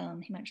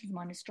 He mentions the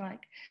miners'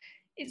 strike.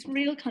 It's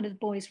real kind of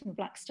Boys from the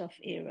Black Stuff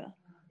era,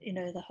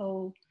 the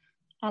whole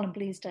Alan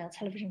Bleasdale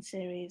television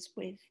series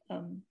with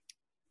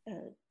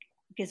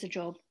Giza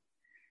Job.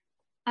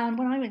 And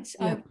when I went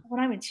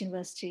to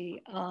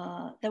university,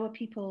 there were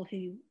people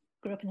who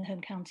grew up in the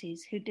home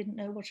counties who didn't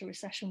know what a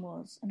recession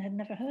was and had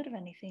never heard of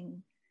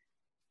anything,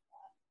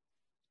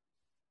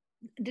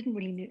 didn't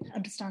really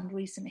understand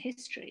recent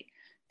history.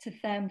 To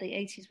them, the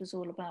 80s was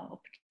all about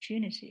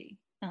opportunity,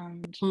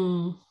 and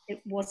it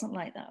wasn't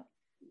like that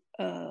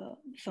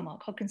for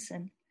Mark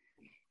Hogginson.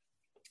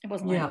 It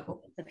wasn't like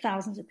the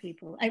thousands of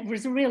people. It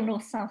was a real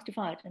north-south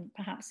divide, and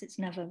perhaps it's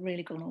never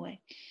really gone away.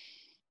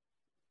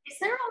 Is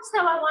there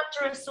also, I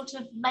wonder, a sort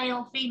of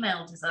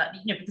male-female desire?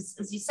 Because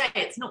as you say,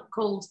 it's not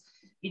called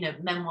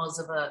memoirs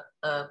of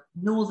a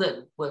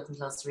northern working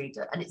class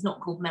reader, and it's not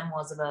called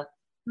memoirs of a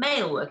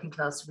male working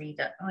class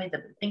reader either.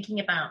 But thinking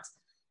about,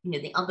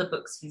 the other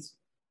books he's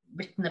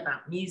written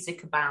about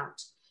music,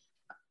 about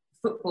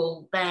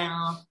football, they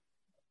are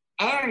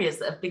areas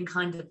that have been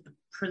kind of the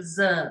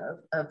preserve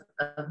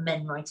of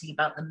men writing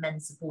about them, men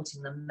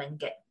supporting them, men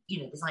get,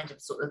 this kind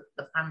of sort of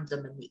the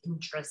fandom and the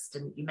interest.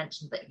 And you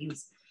mentioned that he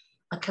was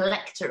a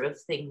collector of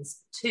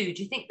things too.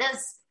 Do you think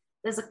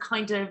there's a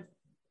kind of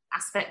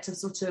aspect of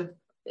sort of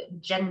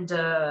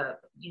gender,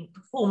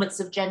 performance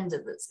of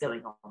gender that's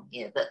going on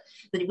here, that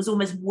it was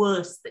almost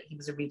worse that he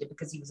was a reader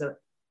because he was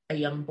a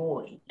young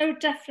boy? Oh,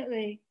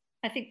 definitely.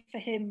 I think for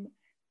him,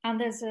 and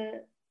there's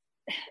a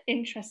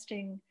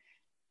interesting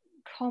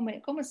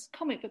almost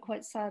comic but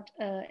quite sad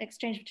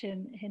exchange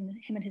between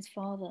him and his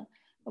father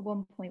at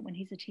one point when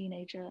he's a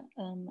teenager,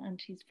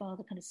 and his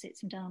father kind of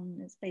sits him down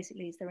and is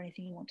basically, is there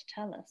anything you want to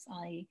tell us?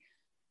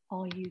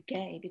 Are you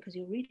gay because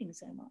you're reading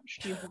so much?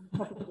 Do you have a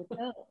problem with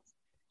girls?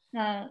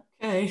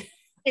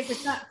 It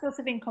was that sort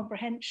of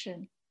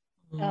incomprehension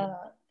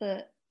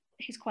that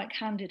he's quite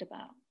candid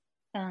about,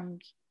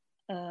 and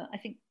I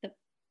think that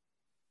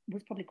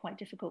was probably quite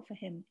difficult for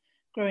him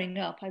growing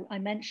up. I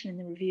mentioned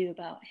in the review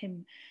about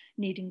him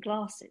needing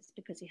glasses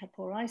because he had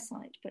poor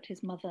eyesight, but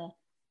his mother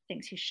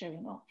thinks he's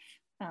showing off.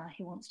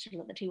 He wants to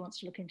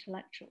look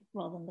intellectual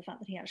rather than the fact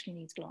that he actually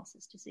needs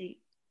glasses to see.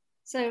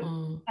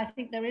 So I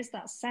think there is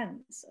that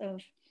sense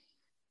of,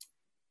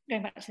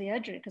 going back to the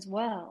Edric as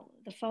well,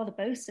 the father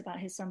boasts about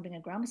his son being a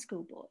grammar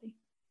school boy,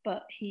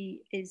 but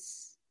he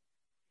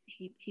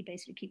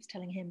basically keeps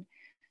telling him,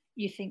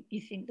 you think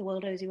the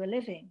world owes you a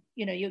living.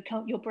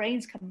 Your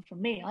brain's coming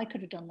from me. I could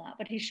have done that.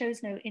 But he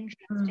shows no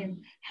interest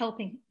in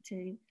helping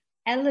to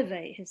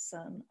elevate his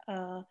son.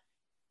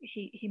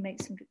 He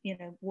makes him,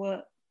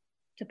 work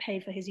to pay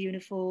for his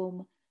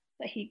uniform,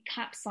 but he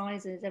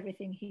capsizes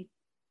everything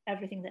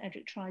that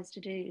Edric tries to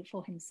do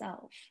for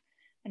himself,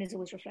 and is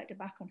always reflected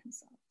back on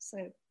himself.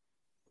 So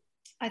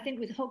I think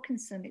with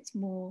Hodkinson, it's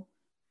more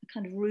a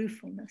kind of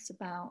ruefulness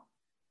about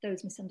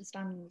those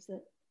misunderstandings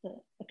that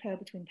occur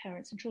between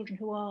parents and children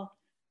who are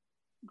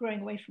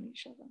growing away from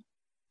each other.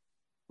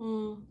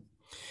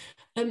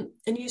 And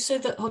you say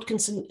that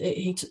Hodkinson,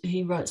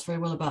 he writes very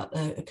well about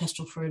A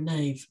Kestrel for a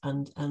Knave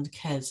and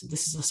Kes.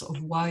 This is a sort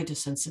of wider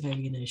sense of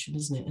alienation,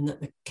 isn't it? And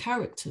that the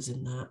characters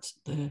in that,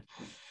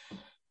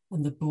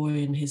 and the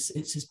boy and it's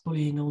his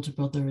bullying older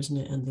brother, isn't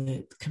it? And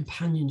the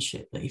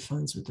companionship that he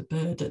finds with the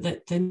bird,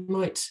 that they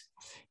might,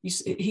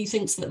 he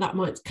thinks that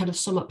might kind of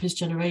sum up his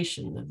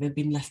generation, that they've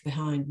been left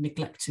behind,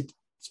 neglected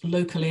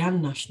locally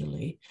and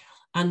nationally.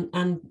 And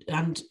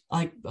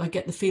I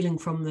get the feeling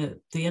from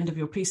the end of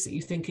your piece that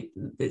you think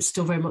it's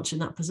still very much in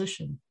that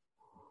position.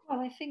 Well,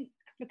 I think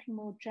looking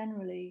more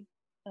generally,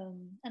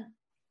 and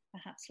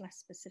perhaps less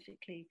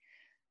specifically,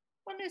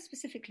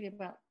 specifically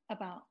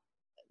about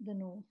the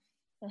North.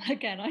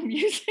 Again, I'm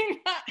using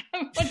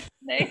that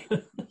name.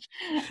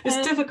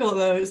 It's difficult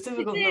though. It's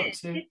difficult not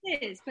to.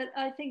 It is, but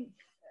I think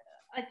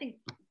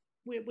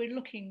we're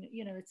looking.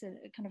 It's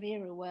a kind of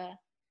era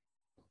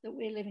that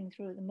we're living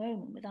through at the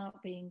moment,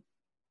 without being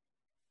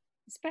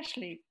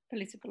especially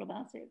political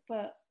about it.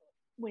 But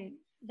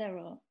there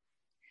are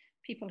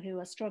people who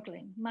are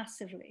struggling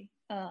massively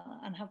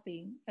and have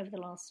been over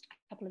the last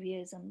couple of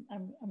years and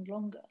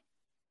longer,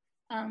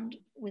 and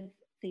with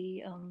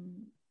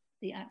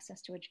the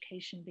access to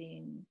education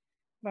being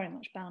very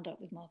much bound up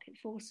with market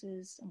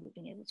forces and with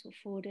being able to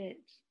afford it,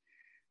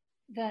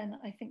 then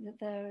I think that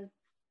they're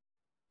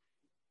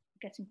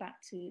getting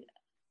back to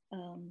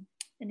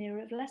an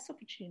era of less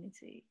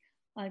opportunity.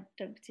 I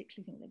don't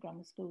particularly think that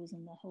grammar schools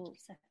and the whole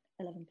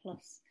 11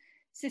 plus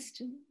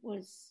system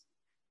was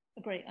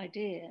a great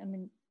idea. I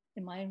mean,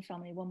 in my own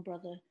family, one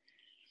brother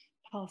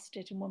passed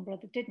it and one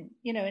brother didn't,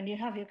 and you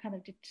have your kind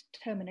of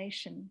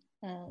determination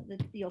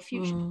that your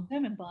future is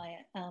determined by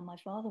it. My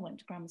father went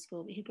to grammar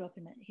school, but he grew up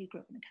in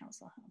a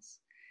council house.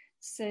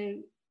 So,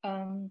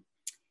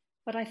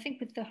 but I think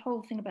with the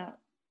whole thing about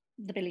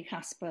the Billy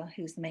Casper,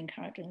 who's the main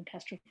character in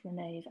Kestrel for a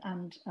Knave,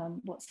 and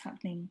what's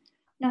happening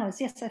now is,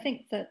 yes, I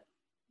think that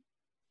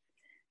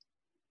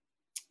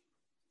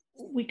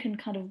we can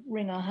kind of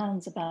wring our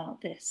hands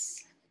about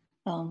this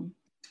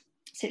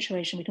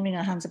situation. We can wring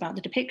our hands about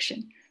the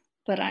depiction,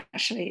 but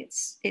actually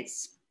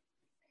it's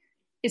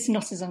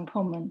not as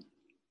uncommon.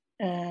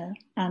 And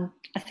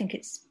I think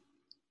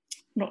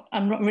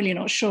I'm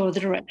not sure of the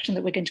direction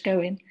that we're going to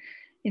go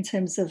in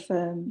terms of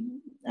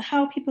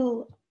how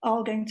people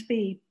are going to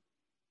be,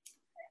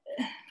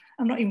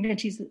 I'm not even going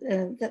to use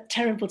that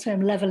terrible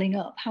term, levelling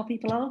up, how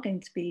people are going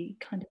to be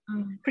kind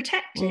of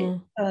protected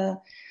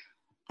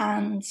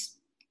and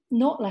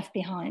not left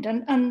behind.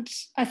 And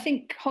I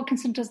think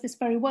Hodkinson does this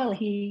very well.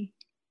 He's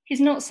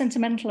not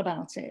sentimental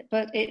about it,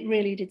 but it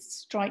really did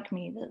strike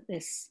me that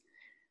this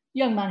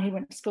young man he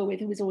went to school with,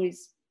 who was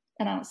always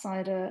an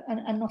outsider,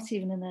 and not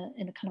even in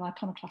a kind of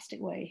iconoclastic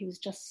way. He was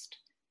just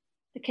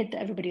the kid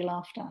that everybody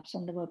laughed at,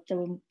 and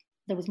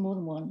there was more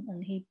than one,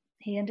 and he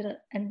ended up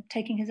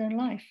taking his own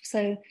life.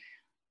 So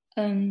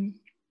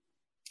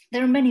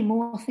there are many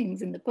more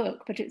things in the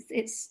book, but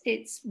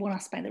it's one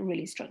aspect that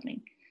really struck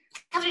me.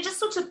 Can I just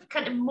sort of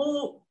kind of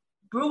more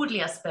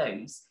broadly, I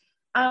suppose,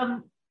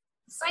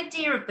 this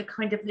idea of the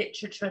kind of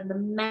literature and the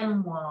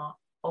memoir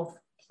of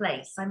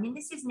place. I mean,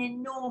 this is an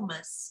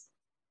enormous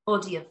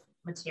body of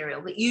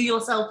material that you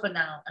yourself are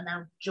now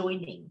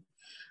joining.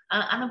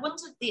 And I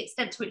wondered the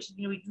extent to which,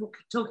 you know, we're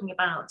talking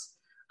about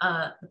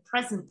the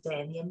present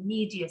day and the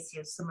immediacy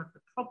of some of the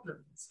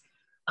problems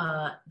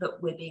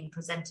that we're being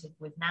presented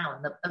with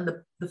now, and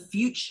the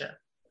future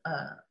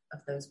of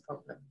those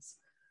problems,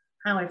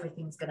 how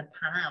everything's going to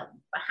pan out.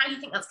 But how do you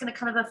think that's going to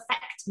kind of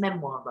affect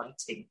memoir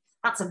writing?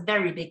 That's a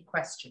very big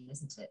question,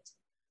 isn't it?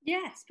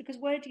 Yes, because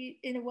where do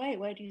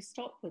you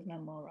stop with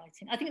memoir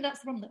writing? I think that's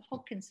the problem that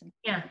Hodkinson.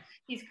 Yeah,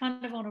 he's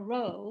kind of on a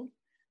roll,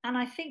 and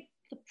I think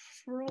the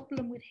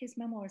problem with his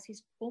memoirs,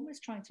 he's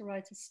almost trying to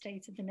write a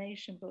State of the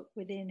Nation book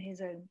within his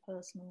own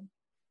personal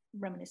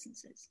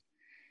reminiscences.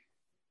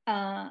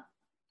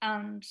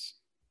 And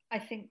I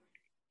think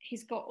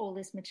he's got all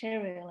this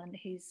material and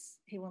he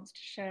wants to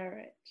share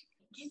it.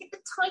 Do you think the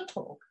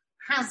title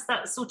has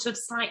that sort of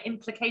slight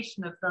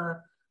implication of the,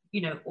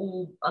 you know,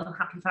 all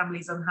unhappy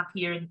families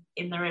unhappier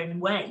in their own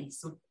way,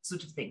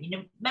 sort of thing? You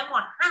know,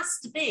 memoir has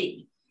to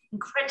be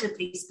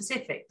incredibly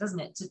specific, doesn't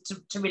it,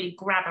 to really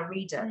grab a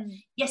reader.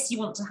 Yes, you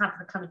want to have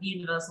the kind of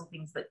universal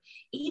things that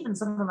even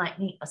someone like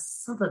me, a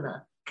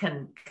southerner,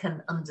 can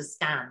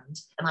understand.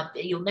 And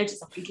you'll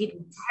notice I've been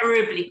keeping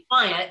terribly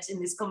quiet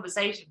in this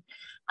conversation,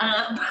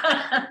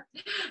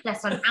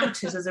 lest I'm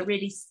outed as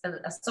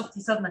a softy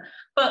southerner.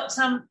 But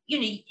you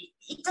know,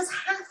 it does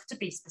have to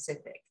be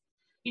specific.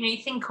 You know,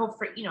 you think of,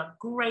 you know, a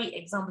great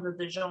example of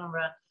the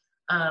genre,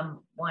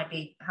 Why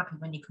Be Happy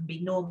When You Can Be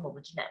Normal,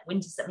 with Jeanette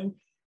Winterson. I mean,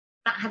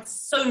 that had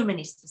so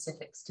many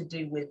specifics to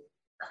do with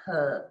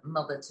her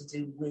mother, to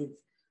do with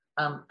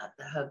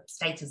her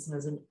status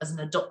as an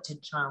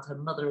adopted child, her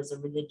mother as a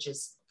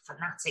religious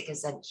fanatic,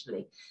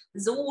 essentially.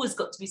 There's always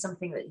got to be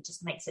something that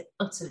just makes it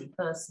utterly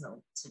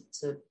personal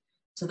to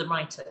the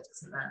writer,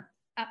 isn't there?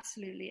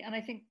 Absolutely. And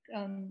I think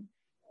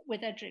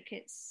with Edric,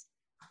 it's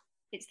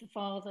the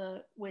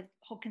father. With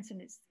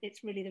Hodkinson,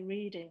 it's really the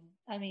reading.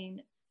 I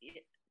mean,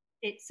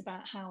 it's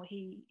about how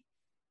he's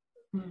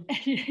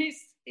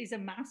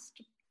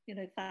amassed, you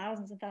know,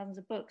 thousands and thousands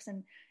of books,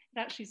 and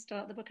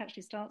the book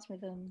actually starts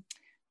with an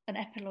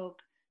epilogue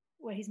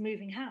where he's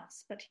moving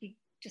house, but he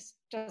just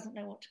doesn't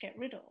know what to get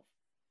rid of.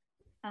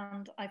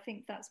 And I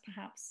think that's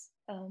perhaps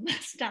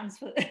stands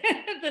for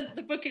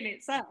the book in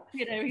itself.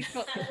 You know, he's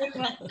got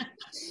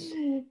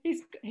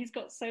he's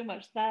got so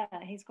much there.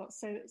 He's got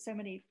so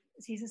many.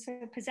 He's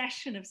in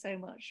possession of so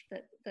much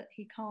that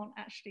he can't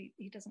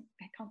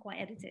quite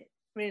edit it,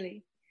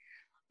 really.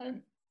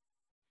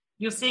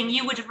 You're saying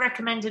you would have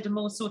recommended a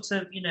more sort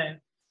of, you know,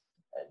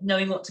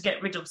 knowing what to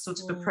get rid of sort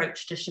of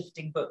approach to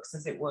shifting books,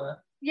 as it were.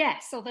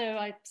 Yes, although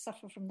I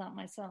suffer from that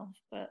myself,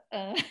 but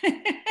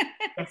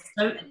yes,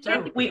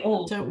 don't we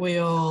all? Don't we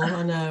all?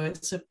 I know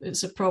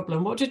it's a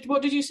problem. What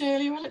did you say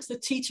earlier, Alex? The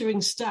teetering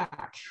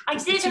stack. I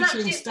did, the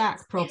teetering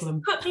stack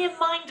problem. Put me in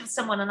mind of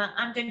someone, and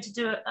I'm going to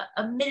do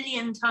a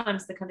million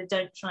times the kind of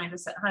don't try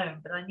this at home.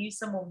 But I knew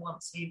someone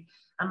once who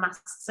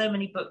amassed so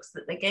many books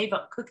that they gave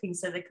up cooking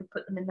so they could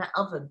put them in their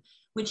oven,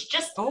 which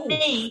just for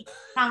me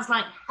sounds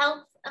like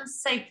health and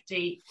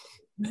safety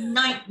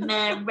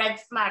nightmare red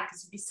flag,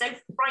 because you'd be so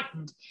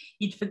frightened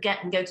you'd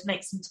forget and go to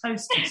make some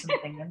toast or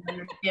something, and then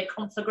there'd be a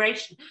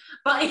conflagration.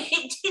 But I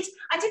did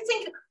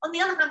think, on the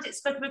other hand, it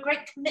spoke of a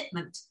great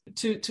commitment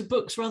to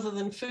books rather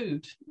than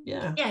food.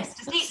 Yeah. Yes,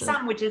 just eat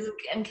sandwiches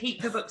and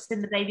keep your books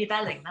in the baby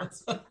belling.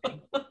 That's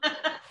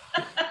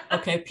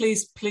okay.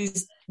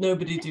 Please,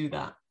 nobody do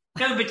that.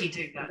 Nobody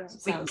do that.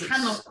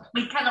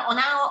 We cannot on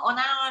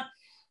our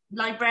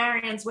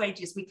librarians'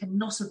 wages, we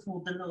cannot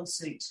afford the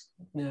lawsuit.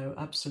 No,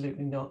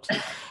 absolutely not.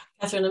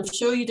 Catherine, I'm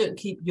sure you don't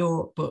keep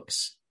your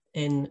books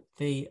in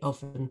the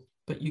oven,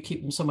 but you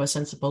keep them somewhere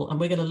sensible, and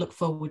we're going to look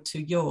forward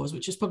to yours,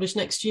 which is published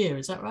next year.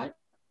 Is that right?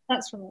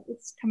 That's right.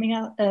 It's coming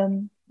out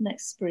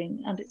next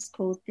spring, and it's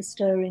called The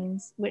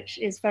Stirrings, which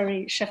is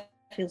very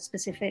Sheffield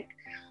specific,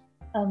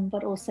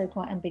 but also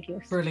quite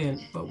ambiguous.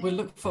 Brilliant. But we'll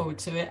look forward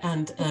to it,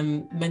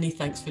 and many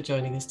thanks for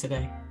joining us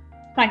today.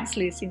 Thanks,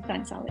 Lucy.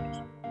 Thanks, Alex.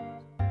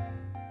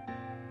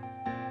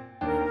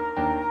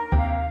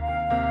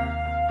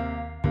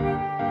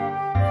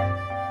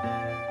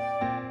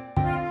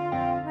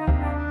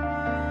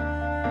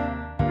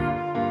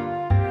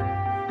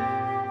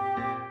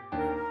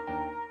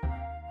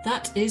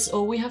 That is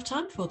all we have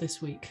time for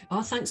this week.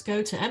 Our thanks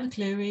go to Emma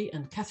Cleary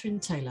and Catherine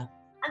Taylor.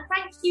 And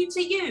thank you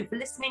to you for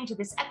listening to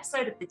this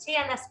episode of the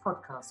TLS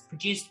podcast,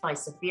 produced by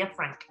Sophia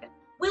Franklin.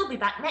 We'll be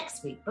back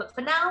next week, but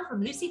for now,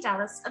 from Lucy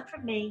Dallas and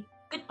from me,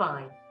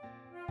 goodbye.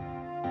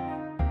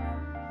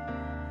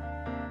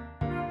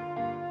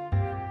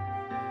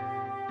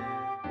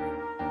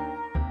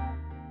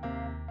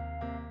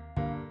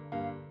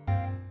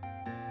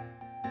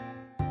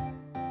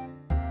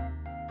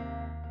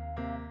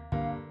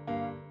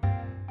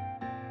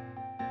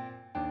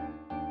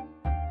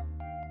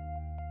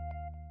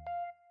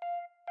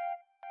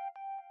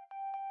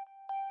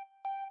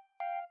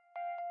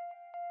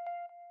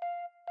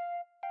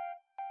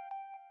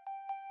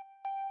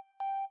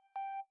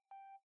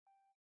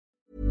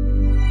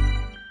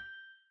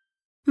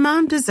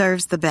 Mom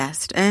deserves the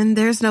best, and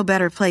there's no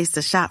better place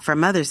to shop for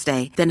Mother's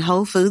Day than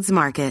Whole Foods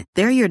Market.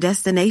 They're your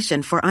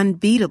destination for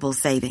unbeatable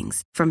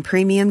savings, from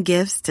premium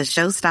gifts to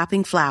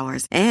show-stopping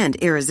flowers and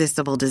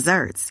irresistible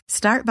desserts.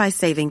 Start by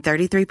saving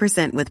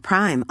 33% with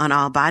Prime on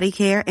all body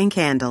care and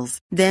candles.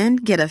 Then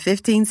get a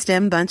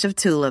 15-stem bunch of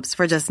tulips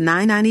for just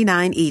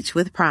 $9.99 each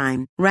with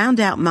Prime.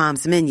 Round out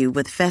Mom's menu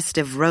with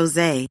festive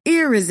rosé,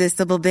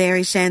 irresistible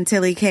berry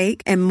chantilly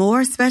cake, and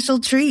more special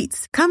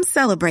treats. Come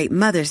celebrate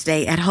Mother's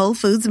Day at Whole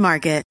Foods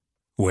Market.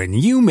 When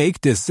you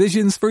make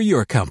decisions for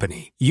your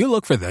company, you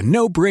look for the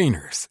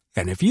no-brainers.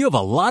 And if you have a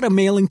lot of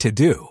mailing to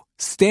do,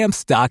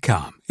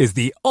 Stamps.com is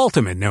the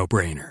ultimate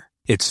no-brainer.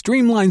 It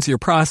streamlines your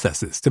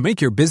processes to make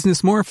your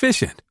business more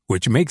efficient,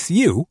 which makes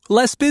you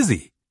less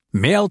busy.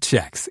 Mail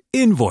checks,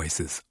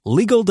 invoices,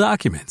 legal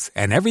documents,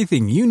 and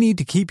everything you need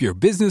to keep your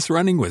business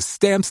running with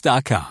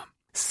Stamps.com.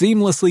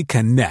 Seamlessly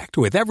connect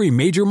with every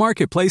major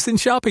marketplace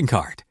and shopping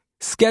cart.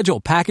 Schedule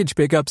package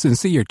pickups and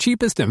see your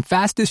cheapest and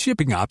fastest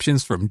shipping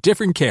options from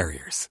different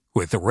carriers,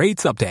 with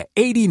rates up to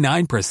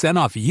 89%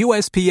 off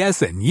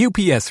USPS and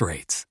UPS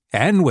rates.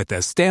 And with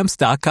the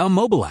Stamps.com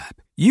mobile app,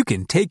 you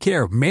can take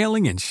care of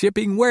mailing and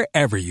shipping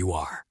wherever you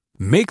are.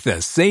 Make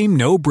the same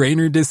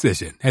no-brainer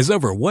decision as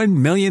over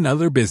 1 million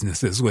other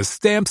businesses with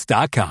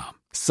Stamps.com.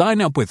 Sign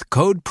up with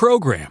code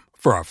PROGRAM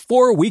for a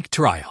 4-week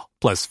trial,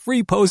 plus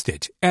free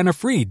postage and a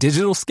free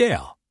digital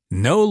scale.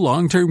 No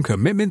long-term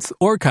commitments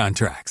or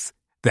contracts.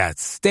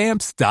 That's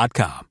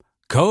Stamps.com.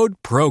 Code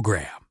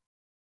PROGRAM.